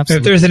that. Absolutely.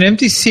 If there's an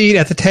empty seat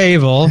at the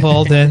table,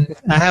 well, then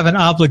I have an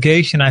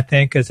obligation, I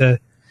think, as a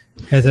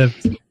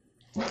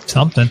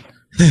something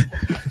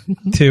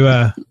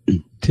to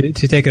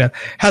take it up.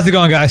 How's it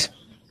going, guys?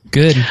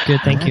 Good.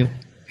 Thank you.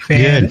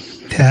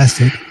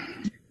 Fantastic.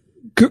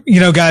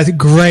 Guys,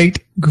 great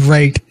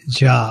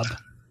job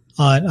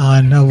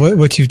on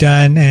what you've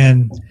done,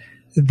 and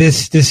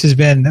this has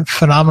been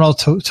phenomenal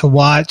to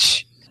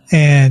watch.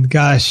 And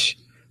gosh,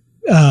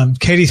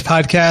 Katie's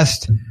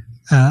podcast,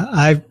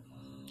 I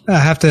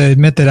have to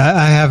admit that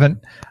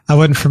I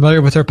wasn't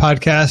familiar with her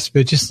podcast,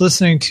 but just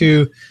listening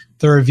to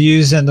the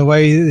reviews and the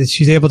way that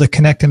she's able to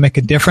connect and make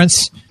a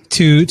difference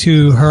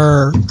to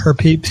her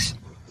peeps,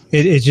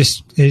 it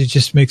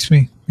just makes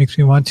me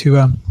want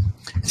to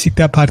seek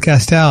that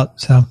podcast out.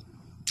 So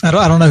I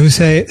don't know who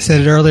said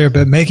it earlier,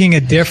 but making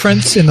a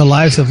difference in the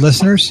lives of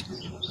listeners,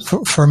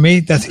 for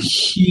me, that's a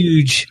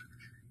huge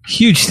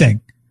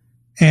thing.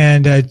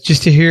 And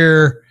just to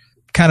hear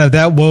kind of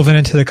that woven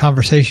into the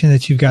conversation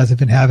that you guys have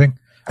been having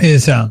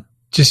is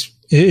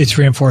it's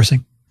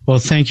reinforcing. Well,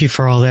 thank you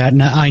for all that.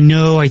 And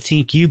I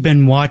think you've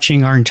been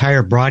watching our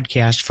entire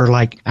broadcast for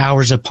like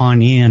hours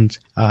upon end.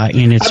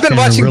 And it's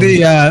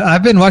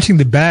I've been watching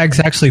the bags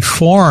actually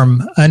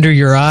form under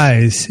your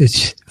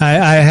eyes. I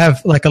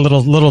have like a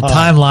little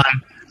timeline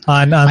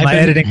on my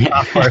editing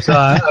software. So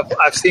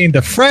I've seen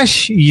the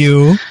fresh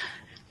you,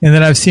 and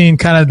then I've seen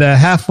kind of the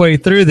halfway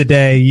through the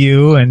day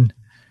you, and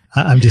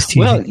I'm just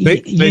teasing. Well,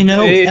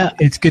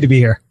 it's good to be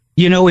here.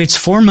 It's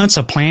 4 months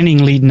of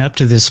planning leading up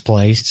to this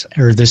place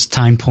or this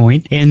time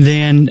point. And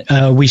then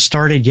we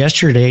started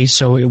yesterday.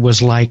 So it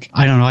was like,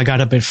 I don't know, I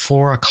got up at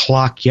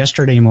 4:00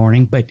 yesterday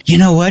morning. But you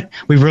know what?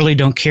 We really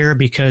don't care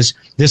because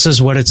this is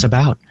what it's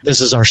about.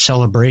 This is our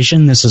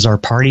celebration. This is our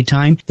party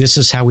time. This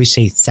is how we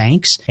say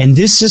thanks. And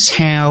this is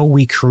how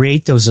we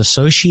create those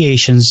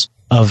associations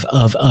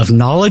of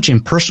knowledge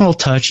and personal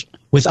touch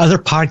with other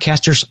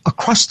podcasters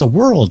across the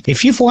world.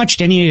 If you've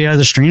watched any of the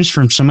other streams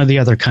from some of the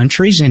other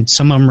countries, and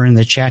some of them are in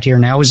the chat here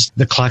now as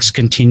the clock's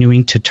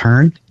continuing to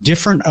turn,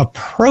 different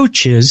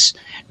approaches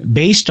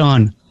based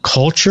on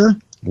culture,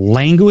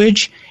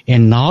 language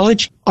and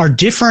knowledge are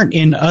different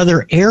in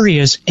other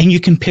areas, and you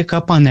can pick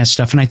up on that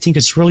stuff. And I think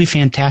it's really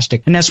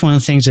fantastic. And that's one of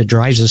the things that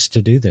drives us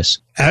to do this.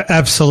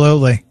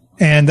 Absolutely.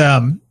 And,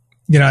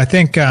 I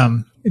think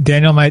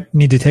Daniel might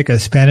need to take a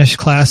Spanish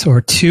class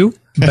or two.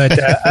 But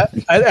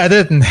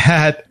other than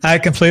that, I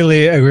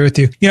completely agree with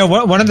you.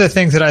 One of the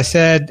things that I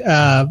said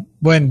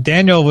when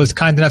Daniel was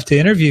kind enough to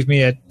interview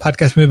me at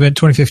Podcast Movement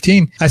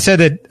 2015, I said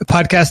that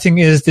podcasting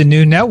is the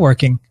new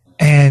networking.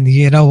 And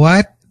you know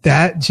what?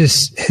 That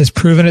just has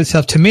proven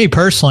itself to me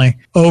personally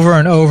over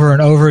and over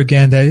and over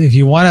again, that if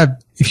you want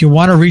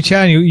to reach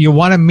out and you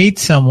want to meet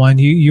someone,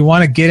 you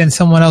want to get in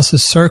someone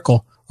else's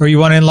circle, or you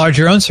want to enlarge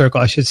your own circle,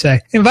 I should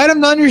say, invite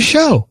them on your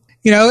show.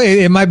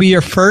 It might be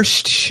your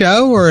first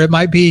show, or it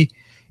might be,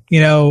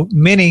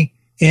 many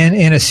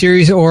in a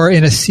series or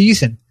in a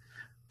season.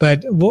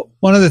 But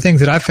one of the things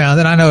that I found,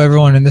 and I know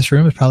everyone in this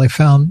room has probably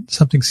found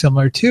something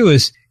similar too,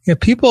 is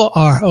people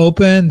are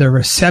open, they're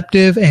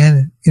receptive,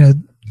 and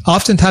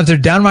oftentimes they're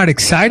downright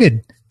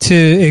excited to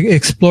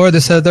explore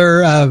this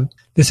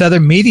other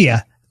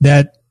media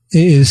that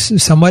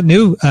is somewhat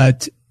new,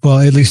 at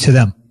least to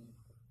them.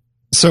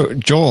 So,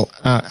 Joel,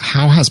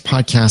 how has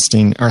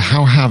podcasting, or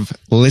how have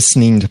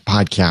listening to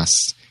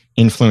podcasts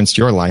influenced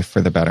your life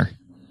for the better?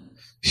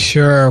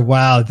 Sure.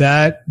 Wow.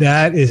 That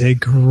is a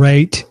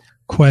great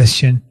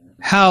question.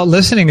 How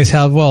listening is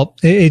how, well,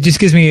 it just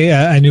gives me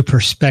a new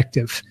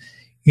perspective.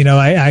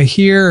 I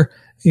hear,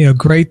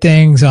 great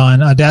things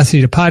on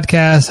Audacity to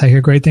Podcast. I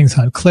hear great things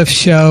on Cliff's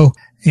show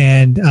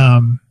and,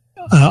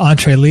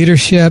 Entree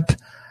Leadership,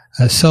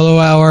 Solo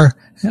Hour,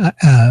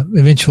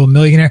 Eventual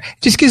Millionaire.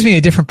 It just gives me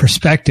a different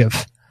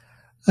perspective.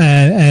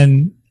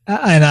 And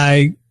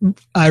I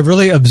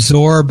really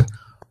absorb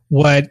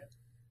what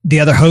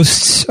the other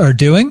hosts are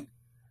doing.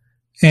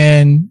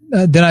 And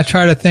then I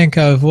try to think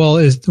of,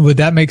 would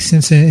that make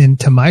sense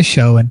into my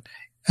show? And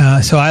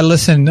so I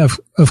listen,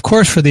 of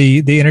course, for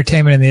the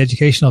entertainment and the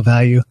educational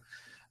value,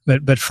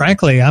 but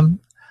frankly, I'm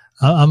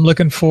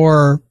looking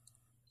for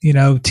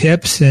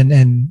tips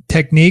and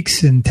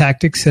techniques and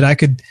tactics that I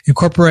could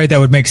incorporate that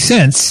would make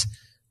sense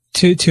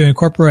to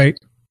incorporate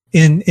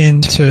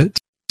into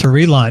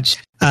relaunch.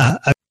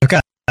 I've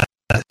got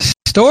a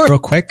story real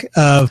quick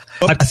of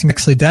what podcasting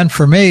actually done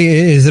for me.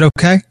 Is it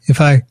okay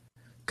if I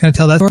kind of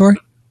tell that story?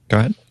 Go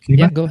ahead.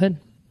 Yeah, go ahead.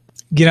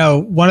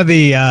 One of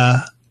the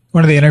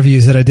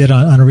interviews that I did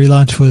on a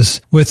relaunch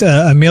was with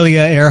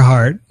Amelia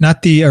Earhart,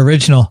 not the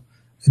original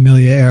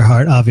Amelia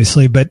Earhart,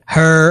 obviously, but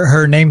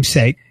her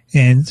namesake.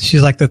 And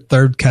she's like the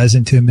third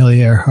cousin to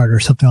Amelia Earhart or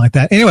something like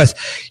that. Anyways,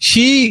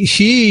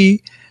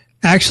 she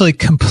actually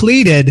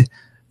completed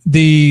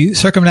the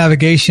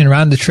circumnavigation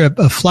around the trip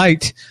of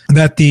flight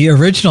that the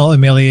original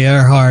Amelia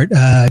Earhart,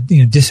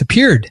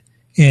 disappeared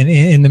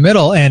in the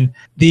middle. And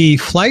the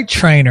flight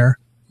trainer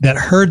that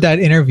heard that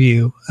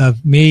interview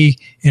of me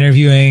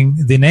interviewing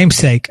the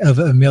namesake of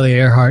Amelia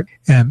Earhart,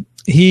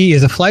 he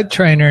is a flight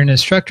trainer and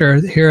instructor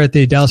here at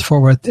the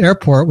Dallas-Fort Worth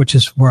Airport, which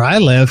is where I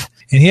live.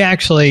 And he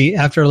actually,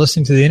 after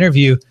listening to the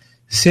interview,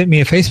 sent me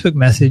a Facebook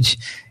message,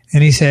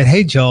 and he said,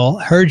 "Hey, Joel,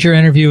 heard your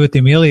interview with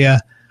Amelia.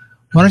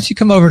 Why don't you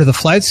come over to the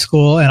flight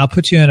school and I'll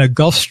put you in a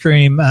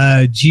Gulfstream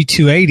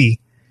G280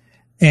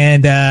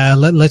 and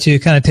let you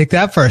kind of take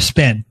that for a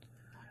spin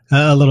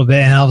a little bit."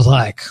 And I was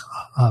like,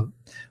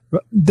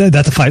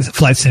 that's a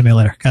flight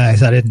simulator,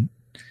 guys. I didn't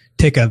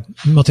take a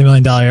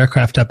multi-million-dollar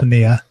aircraft up in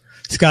the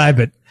sky,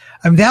 but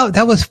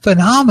that was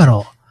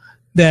phenomenal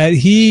that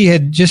he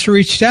had just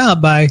reached out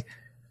by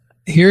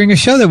hearing a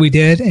show that we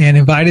did and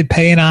invited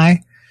Pei and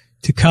I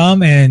to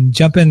come and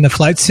jump in the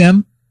flight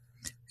sim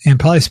and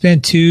probably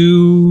spend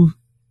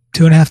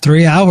 2.5,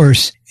 3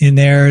 hours in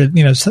there,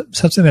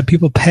 something that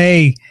people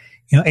pay,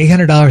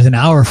 $800 an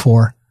hour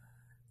for,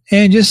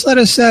 and just let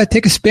us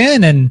take a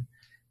spin and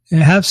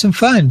have some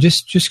fun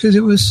just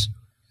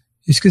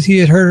because he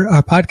had heard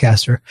our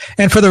podcaster.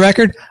 And for the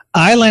record,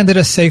 I landed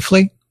us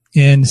safely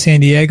in San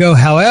Diego.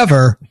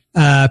 However,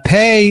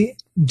 Pei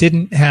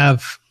didn't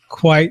have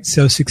quite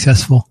so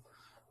successful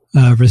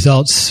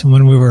results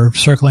when we were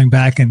circling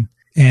back and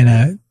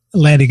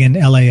landing in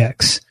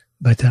LAX.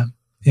 But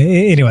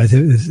anyways,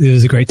 it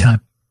was a great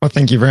time. Well,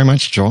 thank you very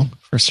much, Joel,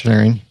 for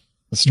sharing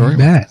the story. You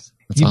bet.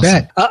 That's awesome.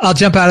 Bet. I'll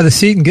jump out of the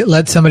seat and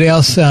let somebody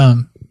else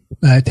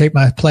take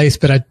my place,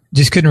 but I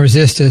just couldn't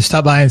resist to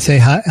stop by and say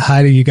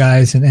hi to you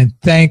guys and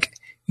thank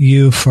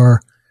you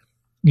for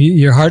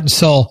your heart and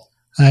soul.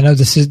 I know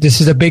this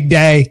is a big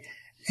day,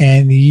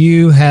 and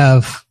you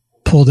have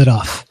pulled it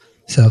off.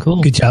 So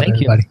cool. Good job,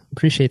 everybody.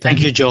 Appreciate that.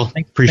 Thank you, Joel.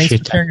 Thanks for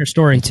sharing your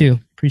story too.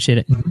 Appreciate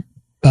it. Mm-hmm.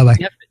 Bye-bye.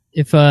 Yep.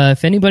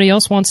 If anybody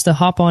else wants to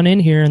hop on in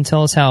here and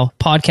tell us how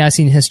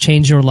podcasting has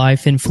changed your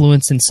life,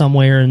 influenced in some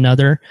way or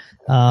another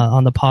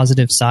on the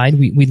positive side,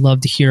 we'd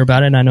love to hear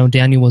about it. And I know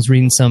Daniel was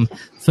reading some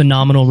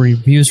phenomenal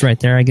reviews right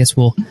there. I guess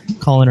we'll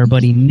call in our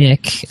buddy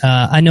Nick.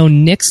 I know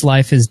Nick's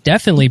life has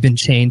definitely been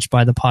changed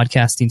by the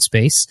podcasting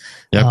space.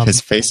 Yep,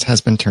 his face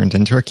has been turned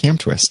into a cam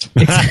twist.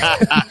 Yeah,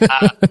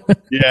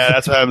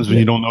 that's what happens when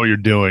you don't know what you're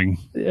doing.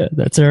 Yeah,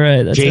 that's all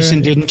right.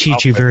 Jason didn't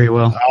teach you very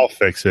well. I'll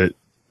fix it.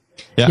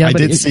 Yeah, I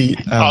did see.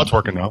 It's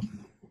working now.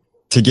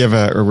 To give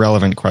a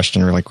relevant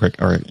question really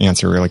quick, or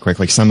answer really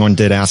quickly, someone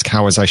did ask,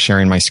 how was I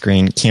sharing my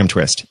screen? Cam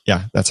Twist.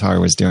 Yeah, that's how I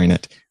was doing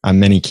it.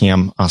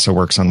 Minicam also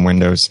works on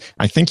Windows.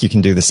 I think you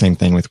can do the same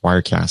thing with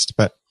Wirecast.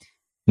 But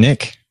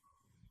Nick,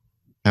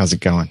 how's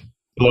it going?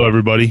 Hello,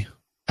 everybody.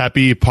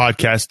 Happy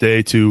podcast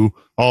day to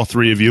all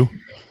three of you.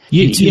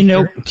 You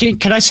know,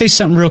 can I say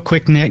something real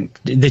quick, Nick,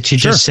 that you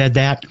just said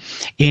that?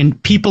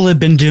 And people have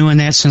been doing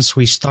that since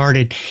we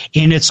started,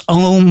 and it's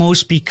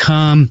almost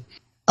become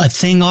a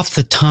thing off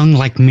the tongue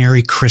like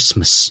Merry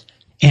Christmas,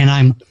 and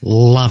I'm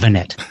loving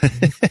it.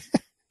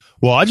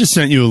 Well, I just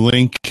sent you a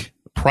link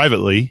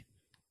privately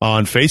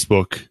on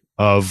Facebook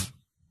of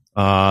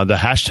the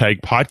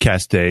hashtag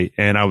podcast day,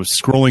 and I was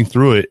scrolling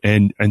through it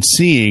and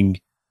seeing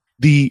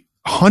the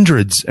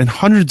hundreds and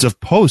hundreds of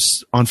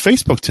posts on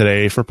Facebook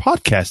today for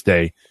podcast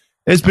day.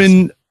 It's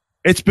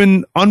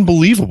been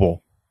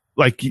unbelievable.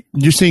 Like,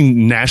 you're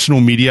seeing national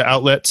media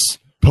outlets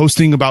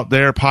posting about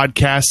their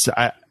podcasts.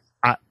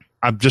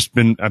 I've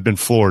been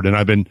floored, and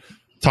I've been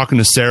talking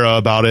to Sarah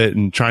about it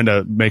and trying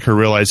to make her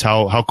realize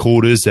how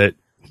cool it is that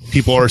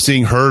people are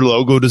seeing her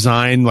logo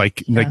design.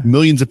 Like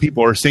millions of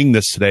people are seeing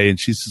this today, and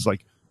she's just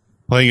like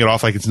playing it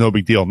off like it's no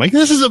big deal. I'm like,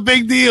 this is a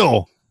big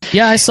deal.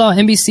 Yeah, I saw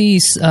NBC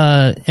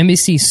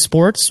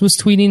Sports was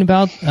tweeting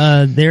about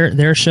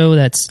their show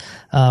that's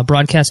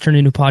broadcast turned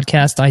into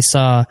podcast. I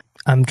saw,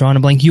 I'm drawing a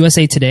blank,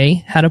 USA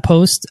Today had a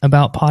post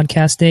about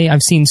Podcast Day.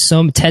 I've seen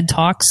some TED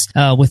Talks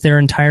with their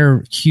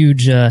entire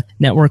huge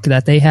network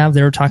that they have.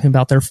 They were talking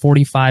about their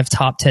 45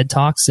 top TED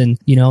Talks, and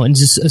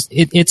just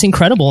it's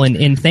incredible.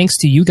 And thanks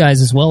to you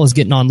guys as well as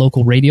getting on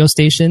local radio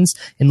stations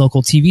and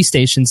local TV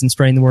stations and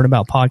spreading the word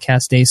about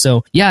Podcast Day.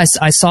 So yeah,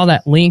 I saw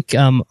that link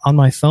on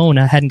my phone.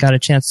 I hadn't got a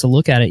chance to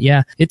look at it.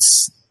 Yeah,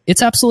 it's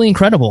absolutely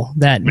incredible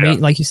that,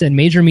 like you said,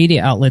 major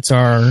media outlets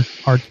are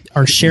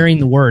sharing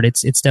the word.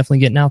 It's definitely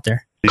getting out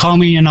there. Call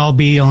me and I'll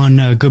be on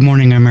Good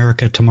Morning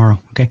America tomorrow.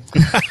 Okay.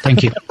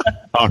 Thank you.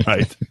 All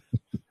right.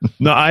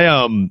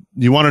 No,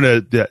 you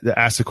wanted to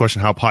ask the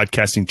question how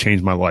podcasting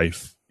changed my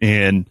life.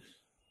 And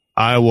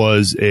I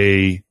was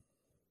a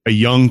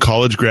young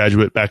college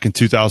graduate back in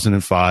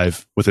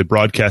 2005 with a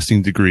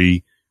broadcasting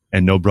degree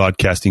and no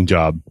broadcasting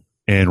job,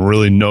 and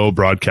really no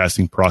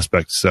broadcasting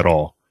prospects at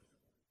all.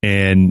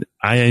 And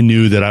I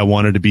knew that I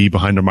wanted to be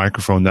behind a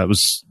microphone. That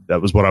was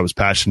what I was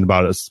passionate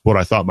about. It's what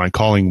I thought my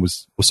calling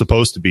was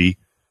supposed to be.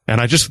 And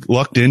I just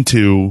lucked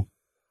into,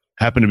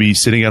 happened to be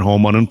sitting at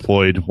home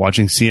unemployed,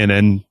 watching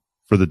CNN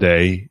for the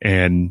day,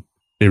 and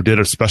they did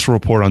a special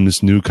report on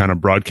this new kind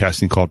of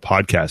broadcasting called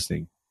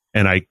podcasting.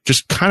 And I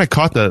just kind of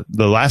caught the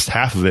last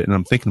half of it, and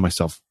I'm thinking to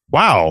myself,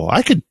 wow,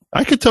 I could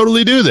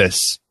totally do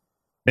this.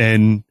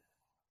 And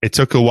it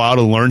took a while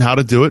to learn how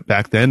to do it.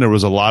 Back then, there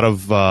was a lot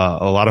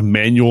of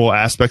manual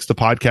aspects to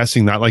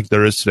podcasting, not like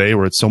there is today,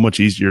 where it's so much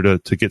easier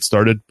to get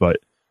started. But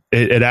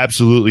it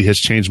absolutely has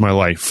changed my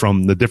life,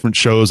 from the different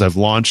shows I've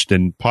launched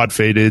and pod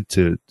faded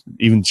to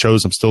even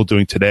shows I'm still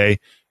doing today.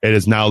 It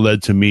has now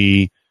led to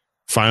me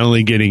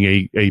finally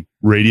getting a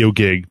radio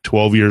gig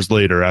 12 years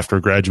later after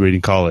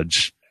graduating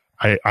college.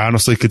 I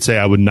honestly could say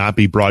I would not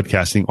be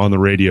broadcasting on the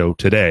radio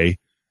today,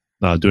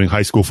 doing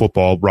high school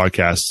football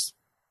broadcasts,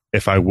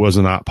 if I was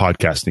not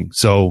podcasting.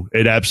 So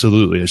it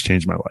absolutely has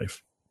changed my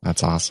life.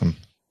 That's awesome.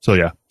 So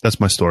yeah, that's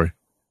my story.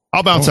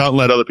 I'll bounce out and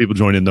let other people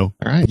join in, though.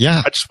 All right.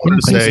 Yeah. I just wanted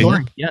to say,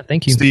 yeah,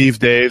 thank you, Steve,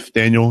 Dave,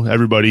 Daniel,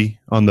 everybody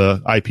on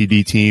the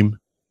IPD team.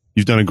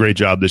 You've done a great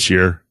job this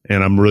year,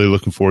 and I'm really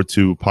looking forward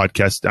to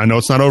podcast. I know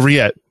it's not over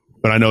yet,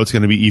 but I know it's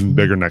going to be even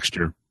bigger next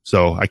year.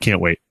 So I can't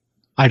wait.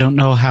 I don't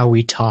know how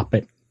we top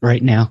it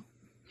right now,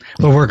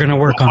 but we're going to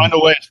work on it. Find a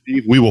way,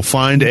 Steve. We will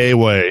find a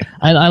way.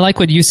 I like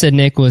what you said,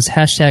 Nick, was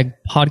hashtag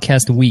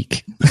podcast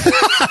week.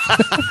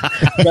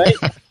 Right?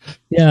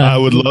 Yeah, I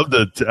would love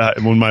to.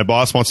 When my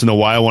boss wants to know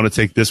why I want to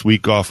take this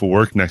week off of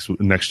work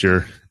next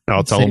year,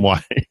 I'll tell him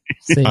why.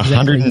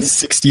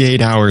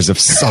 168 hours of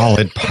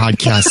solid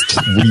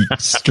podcast week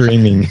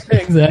streaming.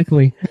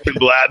 Exactly. Can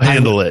Blab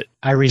handle it?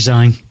 I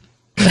resign.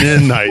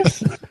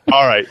 Nice.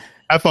 All right.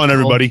 Have fun,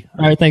 everybody.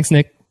 All right. Thanks,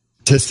 Nick.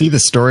 To see the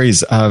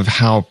stories of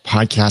how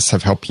podcasts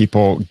have helped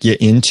people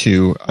get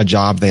into a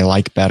job they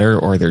like better,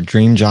 or their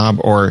dream job,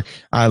 or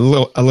a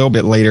little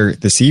bit later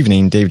this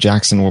evening, Dave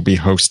Jackson will be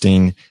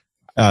hosting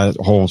a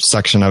whole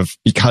section of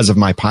Because of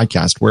My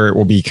Podcast, where it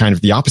will be kind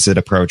of the opposite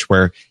approach,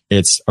 where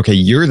it's, okay,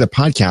 you're the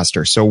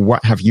podcaster, so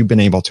what have you been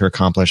able to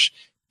accomplish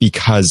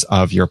because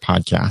of your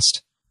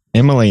podcast?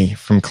 Emily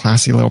from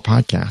Classy Little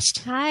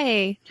Podcast.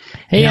 Hi.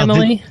 Hey, now,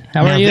 Emily.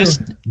 How are you?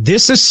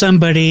 This is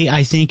somebody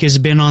I think has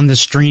been on the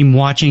stream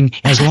watching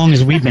as long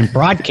as we've been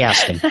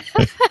broadcasting.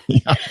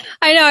 Yeah.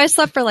 I know. I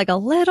slept for like a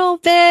little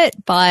bit,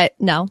 but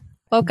no.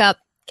 Woke up,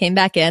 came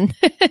back in.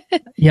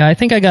 Yeah, I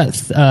think I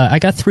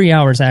got 3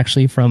 hours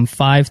actually from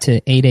 5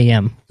 to 8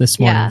 a.m. this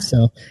morning. Yeah.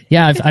 So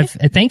yeah, I've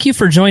thank you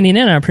for joining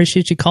in. I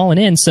appreciate you calling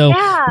in. So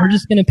we're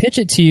just going to pitch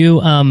it to you.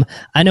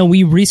 I know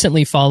we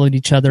recently followed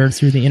each other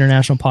through the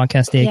International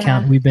Podcast Day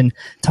account. We've been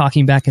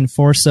talking back and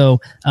forth. So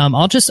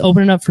I'll just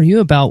open it up for you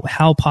about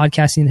how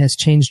podcasting has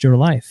changed your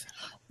life.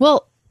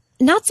 Well,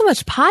 not so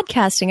much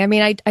podcasting. I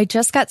mean, I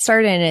just got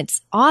started and it's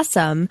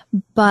awesome,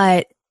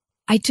 but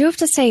I do have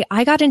to say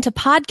I got into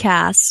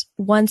podcasts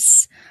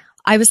once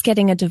I was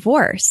getting a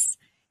divorce,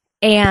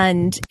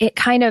 and it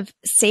kind of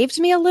saved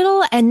me a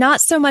little, and not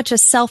so much a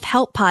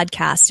self-help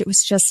podcast. It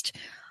was just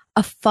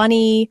a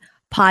funny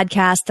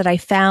podcast that I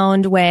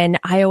found when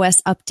iOS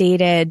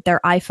updated their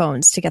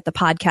iPhones to get the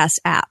podcast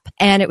app.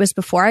 And it was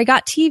before I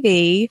got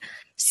TV.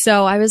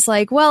 So I was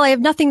like, well, I have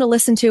nothing to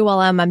listen to while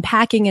I'm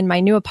unpacking in my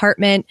new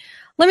apartment.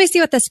 Let me see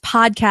what this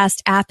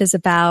podcast app is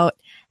about.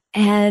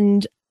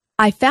 And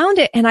I found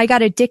it and I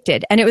got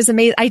addicted, and it was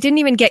amazing. I didn't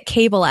even get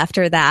cable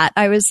after that.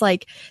 I was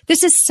like,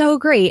 this is so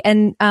great.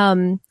 And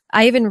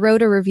I even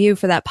wrote a review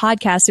for that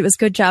podcast. It was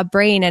Good Job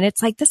Brain. And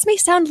it's like, this may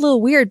sound a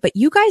little weird, but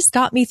you guys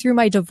got me through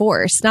my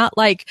divorce, not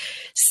like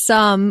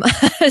some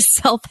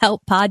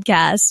self-help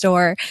podcast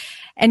or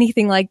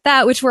anything like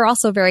that, which were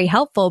also very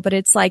helpful. But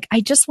it's like,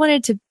 I just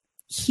wanted to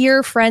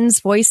hear friends'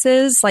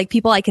 voices, like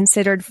people I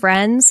considered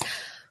friends,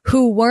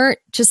 who weren't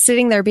just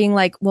sitting there being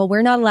like, well,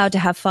 we're not allowed to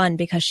have fun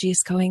because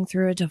she's going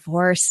through a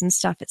divorce and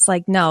stuff. It's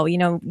like, no,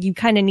 you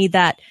kind of need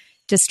that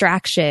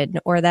distraction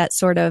or that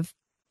sort of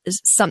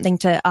something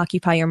to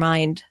occupy your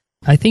mind.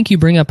 I think you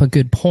bring up a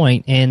good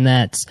point, and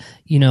that's,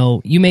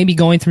 you may be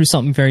going through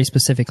something very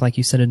specific, like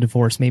you said, a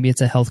divorce, maybe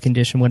it's a health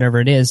condition, whatever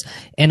it is.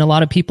 And a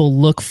lot of people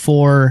look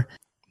for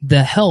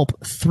the help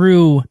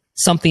through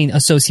something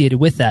associated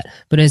with that.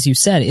 But as you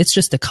said, it's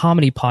just a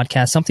comedy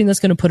podcast, something that's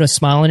going to put a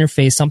smile on your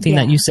face, something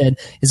that you said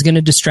is going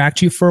to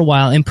distract you for a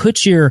while and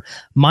put your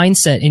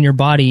mindset in your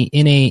body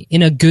in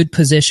a good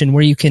position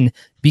where you can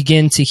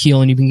begin to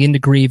heal and you begin to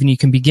grieve and you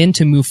can begin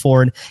to move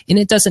forward. And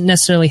it doesn't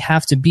necessarily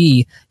have to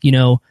be,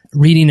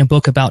 reading a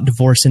book about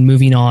divorce and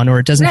moving on, or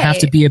it doesn't have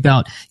to be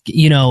about,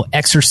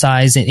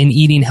 exercise and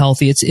eating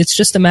healthy. It's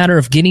just a matter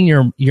of getting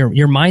your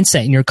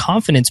mindset and your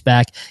confidence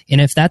back.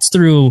 And if that's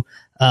through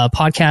a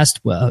podcast,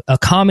 a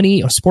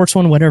comedy or sports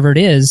one, whatever it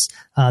is,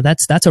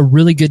 that's a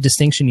really good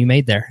distinction you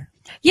made there.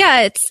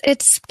 Yeah,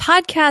 it's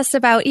podcasts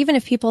about, even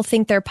if people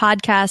think their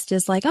podcast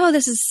is like, oh,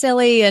 this is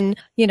silly and,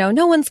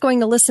 no one's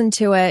going to listen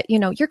to it,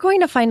 you're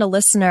going to find a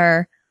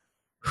listener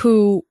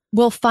who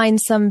will find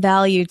some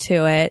value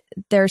to it.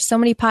 There's so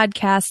many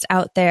podcasts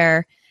out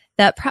there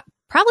that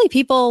probably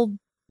people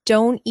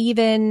don't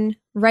even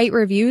write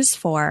reviews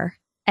for,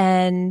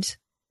 and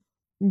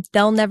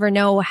they'll never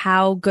know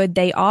how good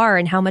they are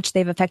and how much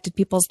they've affected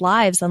people's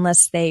lives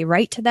unless they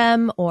write to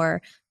them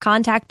or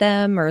contact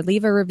them or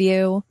leave a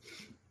review.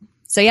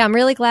 So yeah, I'm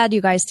really glad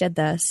you guys did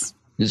this.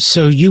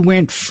 So you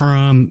went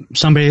from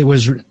somebody that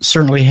was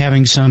certainly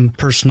having some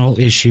personal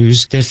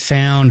issues that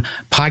found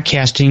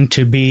podcasting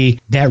to be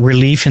that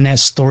relief and that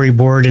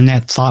storyboard and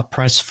that thought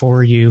press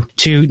for you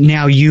to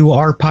now you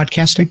are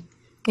podcasting?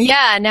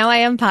 Yeah, now I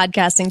am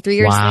podcasting 3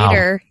 years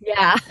later.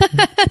 Yeah.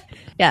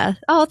 Yeah.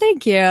 Oh,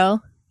 thank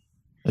you.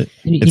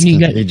 It's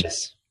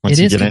contagious once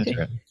you get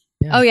into it.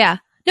 Yeah. Oh, yeah.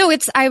 No,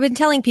 I've been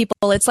telling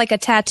people it's like a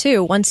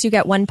tattoo. Once you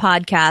get one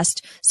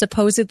podcast,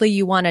 supposedly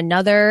you want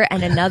another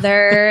and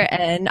another.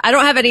 And I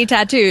don't have any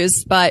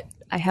tattoos, but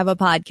I have a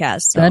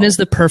podcast. So. That is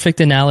the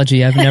perfect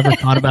analogy. I've never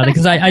thought about it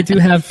because I do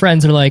have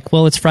friends who are like,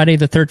 well, it's Friday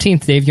the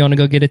 13th. Dave, you want to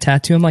go get a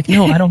tattoo? I'm like,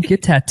 no, I don't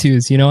get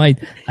tattoos. I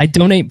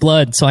donate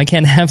blood, so I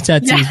can't have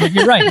tattoos. Yeah. But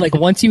you're right. Like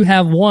once you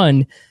have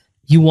one,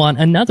 you want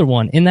another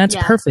one. And that's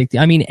perfect.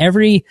 I mean,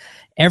 every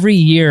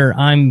year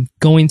I'm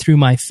going through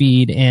my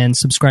feed and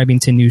subscribing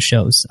to new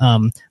shows,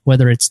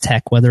 whether it's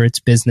tech, whether it's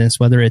business,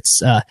 whether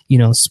it's,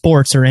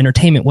 sports or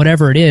entertainment,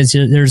 whatever it is,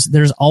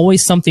 there's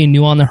always something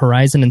new on the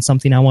horizon and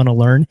something I want to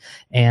learn.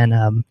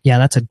 And,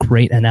 that's a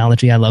great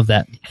analogy. I love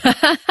that.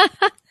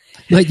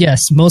 But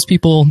yes, most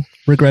people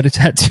regret a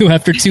tattoo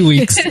after 2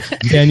 weeks,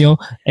 Daniel.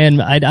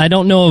 And I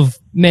don't know of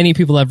many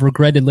people have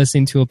regretted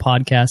listening to a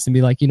podcast and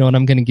be like, you know what,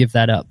 I'm going to give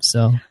that up.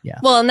 So, yeah.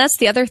 Well, and that's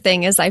the other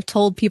thing is I've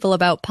told people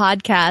about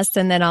podcasts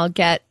and then I'll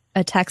get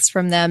a text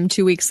from them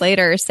 2 weeks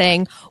later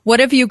saying, what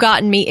have you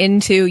gotten me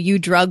into, you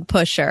drug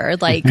pusher?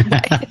 Like,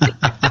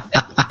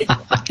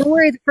 don't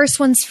worry, the first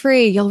one's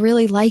free. You'll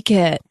really like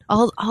it.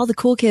 All the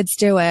cool kids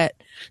do it.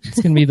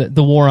 It's going to be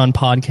the war on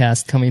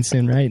podcast coming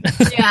soon, right?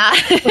 Yeah.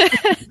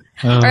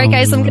 All right,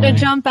 guys, I'm going to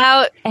jump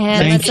out.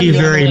 And thank you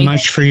very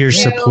much for your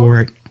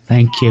support.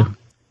 Thank you.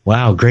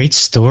 Wow, great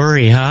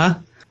story, huh?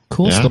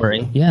 Cool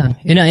story. Yeah.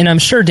 And I'm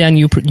sure, Dan,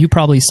 you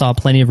probably saw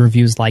plenty of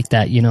reviews like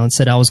that, and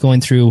said I was going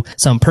through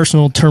some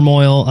personal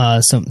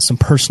turmoil, some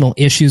personal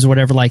issues or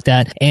whatever like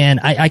that. And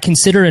I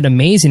consider it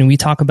amazing. And we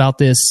talk about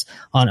this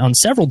on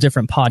several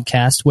different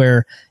podcasts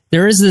where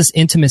there is this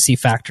intimacy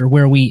factor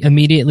where we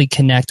immediately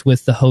connect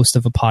with the host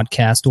of a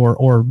podcast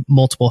or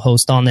multiple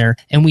hosts on there,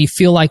 and we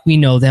feel like we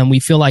know them. We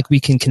feel like we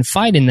can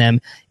confide in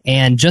them.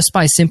 And just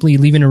by simply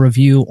leaving a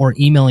review or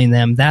emailing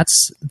them,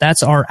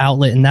 that's our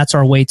outlet and that's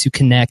our way to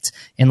connect.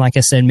 And like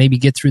I said, maybe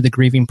get through the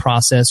grieving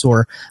process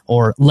or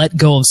let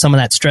go of some of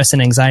that stress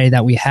and anxiety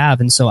that we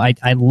have. And so I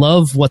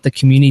love what the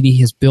community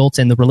has built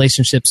and the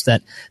relationships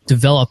that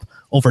develop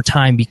over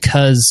time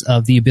because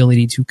of the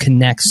ability to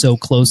connect so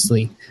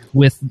closely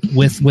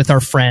with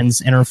our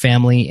friends and our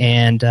family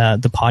and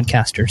the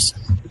podcasters.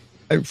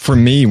 for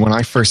me, when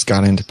I first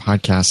got into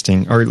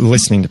podcasting or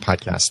listening to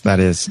podcasts, that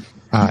is,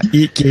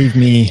 it gave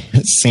me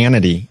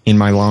sanity in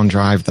my long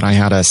drive that I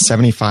had a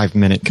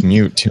 75-minute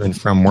commute to and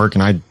from work,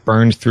 and I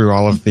burned through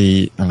all of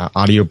the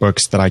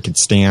audiobooks that I could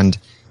stand,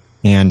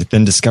 and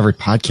then discovered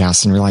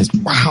podcasts and realized,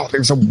 wow,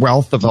 there's a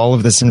wealth of all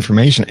of this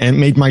information, and it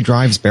made my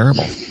drives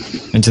bearable.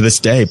 And to this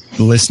day,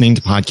 listening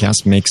to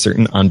podcasts makes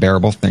certain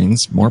unbearable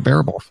things more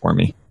bearable for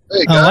me.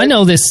 Hey, oh, I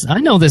know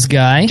this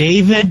guy.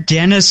 David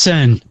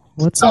Dennison.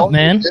 What's up,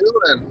 man? How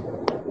you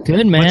doing?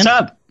 Good, man. What's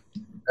up?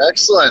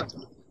 Excellent.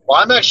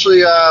 Well, I'm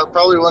actually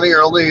probably one of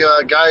your only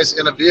guys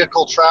in a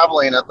vehicle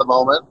traveling at the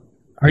moment.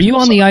 Are you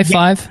on the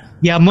I-5?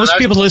 Yeah, most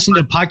people listen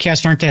to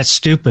podcasts aren't that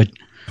stupid.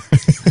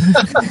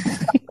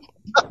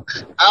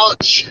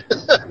 Ouch.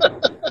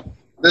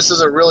 This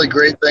is a really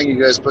great thing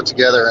you guys put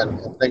together,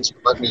 and thanks for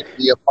letting me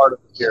be a part of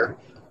it here.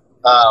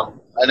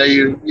 I know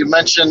you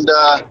mentioned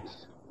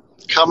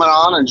coming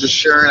on and just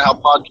sharing how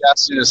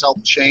podcasting has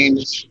helped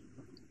change.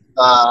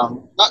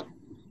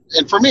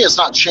 And for me, it's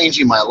not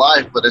changing my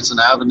life, but it's an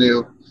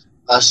avenue,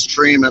 a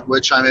stream at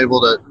which I'm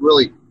able to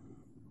really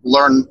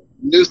learn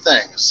new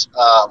things.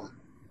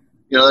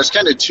 There's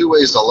kind of two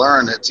ways to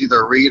learn. It's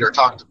either read or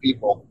talk to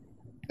people.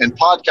 And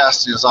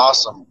podcasting is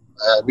awesome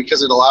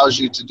because it allows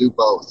you to do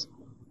both.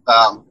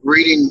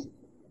 Reading,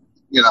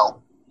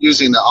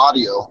 using the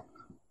audio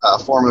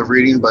form of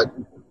reading, but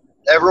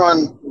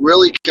everyone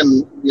really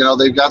can,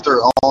 they've got their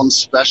own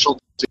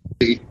specialty.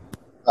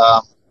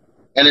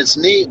 And it's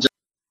neat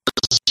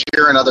just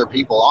hearing other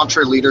people.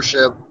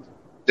 EntreLeadership,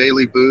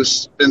 Daily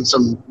Boost, been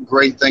some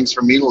great things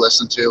for me to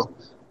listen to.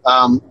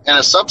 And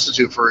a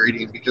substitute for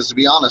reading, because to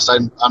be honest,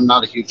 I'm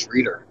not a huge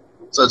reader.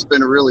 So it's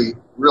been really,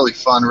 really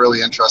fun,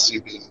 really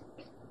interesting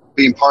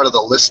being part of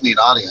the listening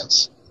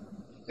audience.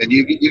 And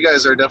you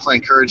guys are definitely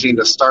encouraging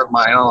to start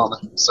my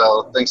own.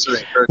 So thanks for the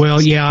encouragement. Well,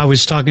 yeah, I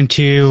was talking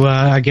to,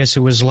 I guess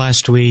it was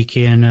last week,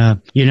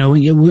 and,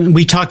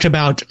 we talked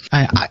about,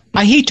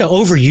 I hate to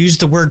overuse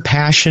the word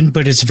passion,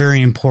 but it's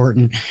very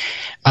important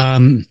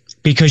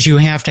because you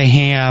have to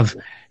have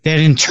that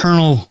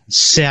internal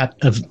set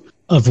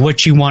of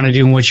what you want to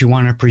do and what you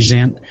want to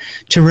present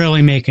to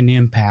really make an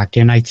impact.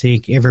 And I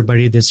think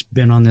everybody that's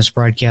been on this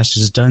broadcast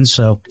has done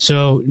so.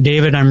 So,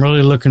 David, I'm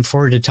really looking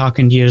forward to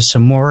talking to you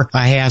some more.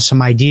 I have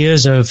some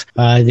ideas of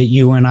that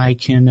you and I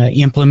can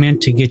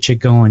implement to get you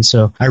going.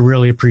 So I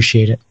really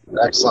appreciate it.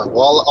 Excellent.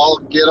 Well, I'll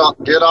get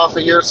off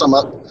of here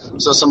so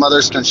some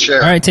others can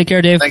share. All right. Take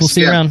care, Dave. Thanks we'll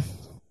see again. you around.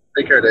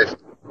 Take care, Dave.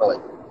 Bye.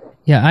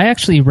 Yeah, I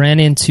actually ran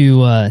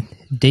into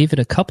David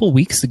a couple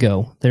weeks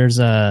ago. There's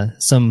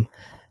some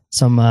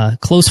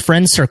close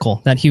friend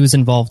circle that he was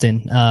involved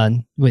in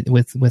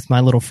with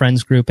my little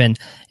friends group, and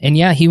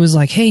yeah, he was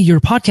like, "Hey, your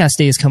podcast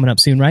day is coming up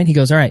soon, right?" He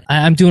goes, "All right,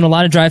 I'm doing a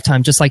lot of drive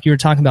time, just like you were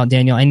talking about,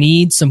 Daniel. I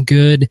need some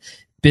good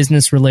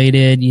business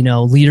related,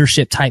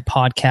 leadership type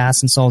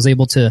podcasts." And so I was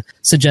able to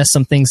suggest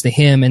some things to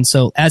him. And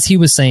so, as he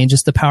was saying,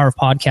 just the power of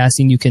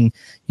podcasting, you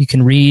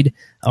can read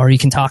or you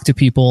can talk to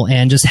people,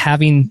 and just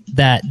having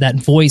that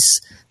voice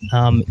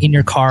in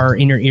your car,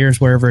 in your ears,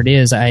 wherever it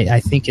is,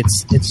 I think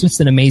it's just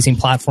an amazing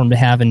platform to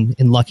have, and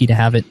lucky to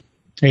have it.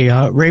 Hey,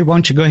 Ray, why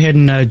don't you go ahead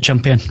and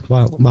jump in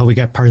while we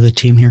got part of the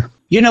team here?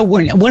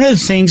 One of the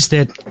things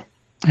that,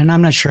 and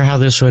I'm not sure how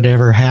this would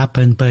ever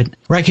happen, but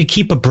where I could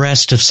keep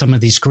abreast of some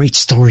of these great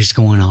stories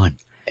going on.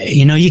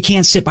 You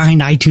can't sit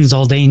behind iTunes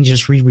all day and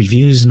just read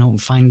reviews and don't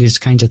find these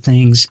kinds of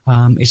things.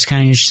 It's kind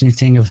of an interesting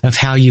thing of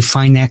how you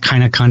find that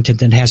kind of content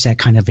that has that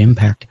kind of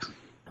impact.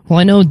 Well,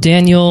 I know,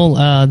 Daniel,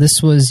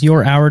 this was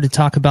your hour to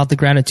talk about the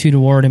Gratitude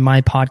Award and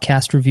my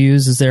podcast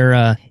reviews. Is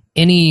there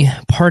any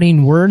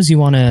parting words you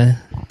want to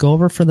go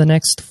over for the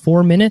next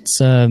 4 minutes?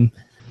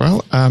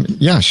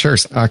 Yeah, sure.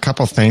 A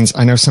couple of things.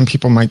 I know some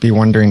people might be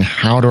wondering,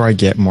 how do I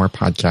get more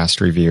podcast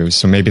reviews?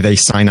 So maybe they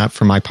sign up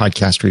for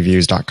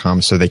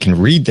mypodcastreviews.com so they can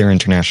read their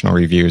international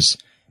reviews,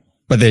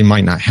 but they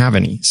might not have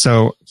any.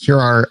 So here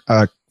are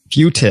a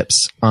few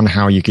tips on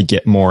how you could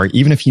get more,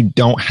 even if you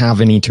don't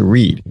have any to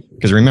read.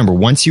 Because remember,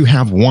 once you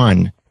have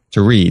one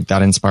to read,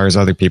 that inspires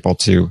other people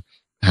to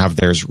have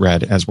theirs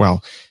read as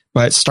well.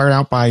 But start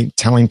out by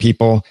telling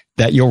people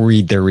that you'll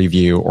read their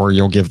review or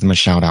you'll give them a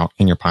shout out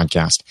in your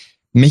podcast.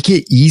 Make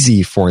it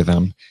easy for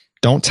them.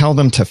 Don't tell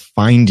them to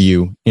find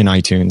you in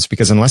iTunes,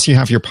 because unless you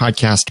have your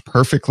podcast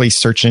perfectly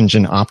search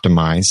engine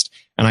optimized,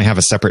 and I have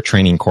a separate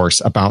training course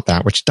about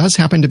that, which does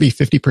happen to be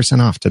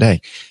 50% off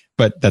today,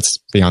 but that's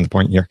beyond the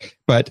point here.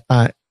 But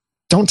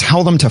don't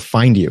tell them to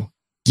find you.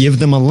 Give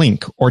them a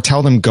link, or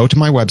tell them, go to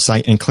my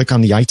website and click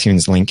on the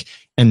iTunes link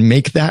and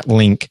make that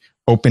link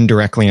open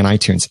directly in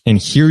iTunes.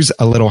 And here's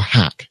a little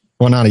hack.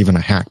 Well, not even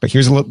a hack, but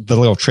here's the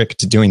little trick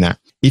to doing that.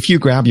 If you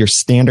grab your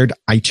standard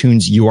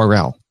iTunes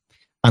URL,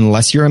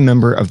 unless you're a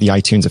member of the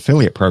iTunes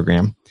affiliate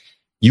program,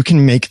 you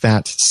can make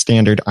that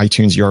standard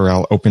iTunes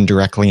URL open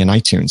directly in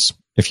iTunes.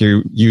 If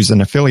you use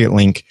an affiliate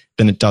link,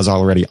 then it does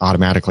already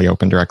automatically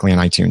open directly in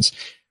iTunes.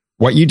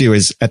 What you do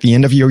is at the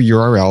end of your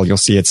URL, you'll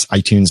see it's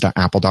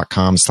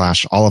itunes.apple.com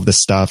 / all of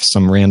this stuff,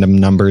 some random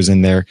numbers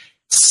in there,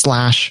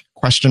 /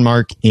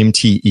 ?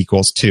 MT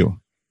 = 2.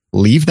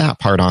 leave that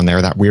part on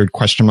there, that weird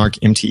question mark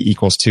MT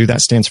 = 2.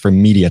 That stands for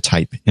media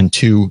type, and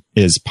 2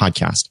 is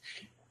podcast.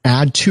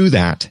 Add to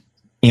that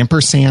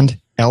ampersand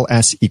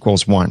LS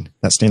 = 1.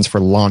 That stands for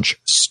launch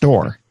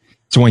store.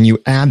 So when you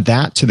add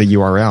that to the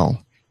URL,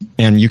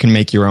 and you can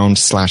make your own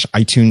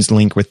 /iTunes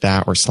link with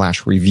that, or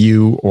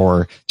 /review,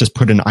 or just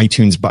put an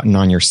iTunes button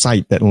on your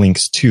site that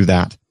links to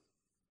that.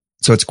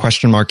 So it's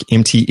question mark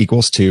MT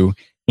 = 2,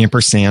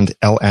 ampersand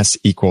LS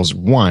 =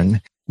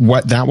 1.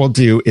 What that will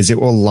do is it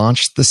will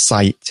launch the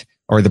site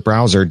or the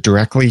browser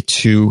directly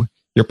to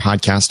your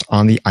podcast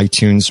on the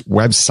iTunes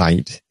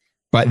website.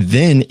 But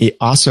then it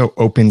also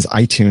opens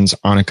iTunes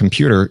on a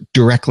computer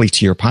directly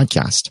to your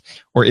podcast.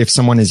 Or if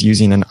someone is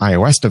using an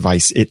iOS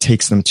device, it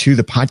takes them to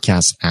the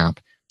podcast app,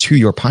 to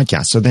your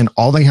podcast. So then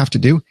all they have to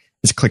do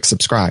is click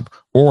subscribe,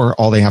 or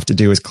all they have to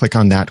do is click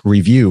on that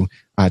review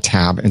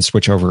tab and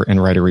switch over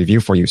and write a review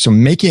for you. So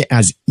make it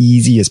as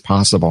easy as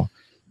possible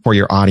for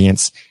your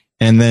audience.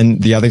 And then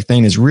the other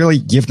thing is really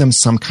give them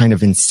some kind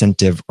of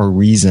incentive or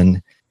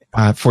reason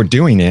for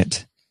doing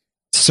it,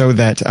 so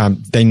that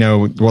they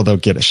know, well, they'll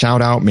get a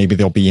shout out. Maybe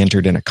they'll be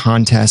entered in a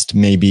contest.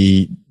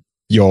 Maybe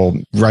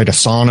you'll write a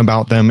song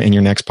about them in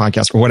your next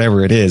podcast, or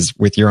whatever it is,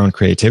 with your own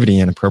creativity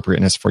and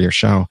appropriateness for your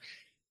show.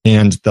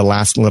 And the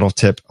last little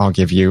tip I'll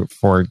give you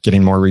for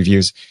getting more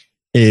reviews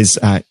is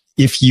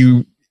if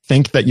you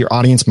think that your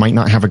audience might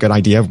not have a good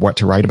idea of what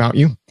to write about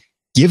you,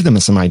 give them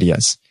some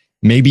ideas.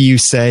 Maybe you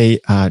say,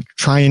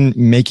 try and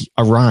make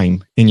a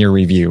rhyme in your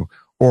review,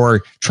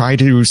 or try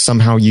to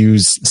somehow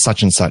use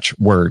such and such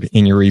word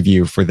in your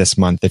review for this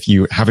month. If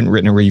you haven't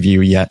written a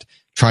review yet,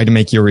 try to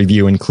make your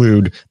review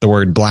include the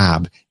word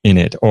blab in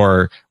it,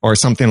 or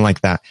something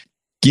like that.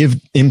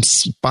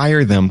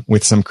 Inspire them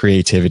with some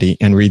creativity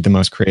and read the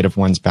most creative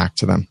ones back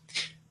to them.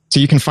 So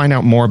you can find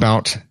out more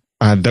about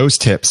those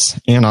tips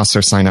and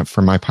also sign up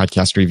for My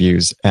Podcast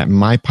Reviews at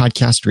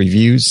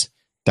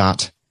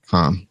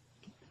mypodcastreviews.com.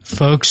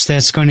 Folks,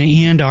 that's going to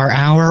end our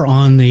hour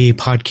on the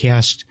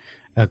podcast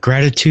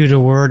Gratitude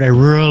Award. I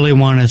really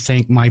want to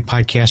thank My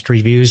Podcast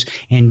Reviews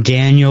and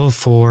Daniel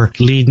for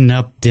leading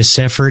up this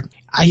effort.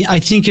 I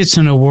think it's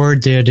an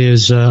award that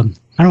is, I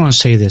don't want to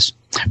say this,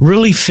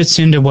 really fits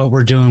into what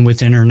we're doing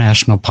with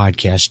International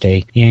Podcast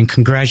Day. And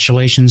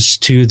congratulations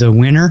to the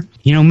winner.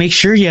 You know, make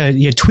sure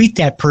you tweet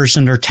that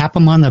person or tap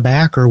them on the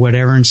back or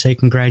whatever and say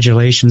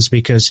congratulations,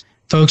 because,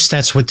 folks,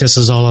 that's what this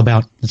is all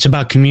about. It's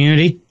about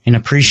community and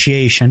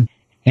appreciation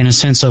and a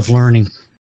sense of learning.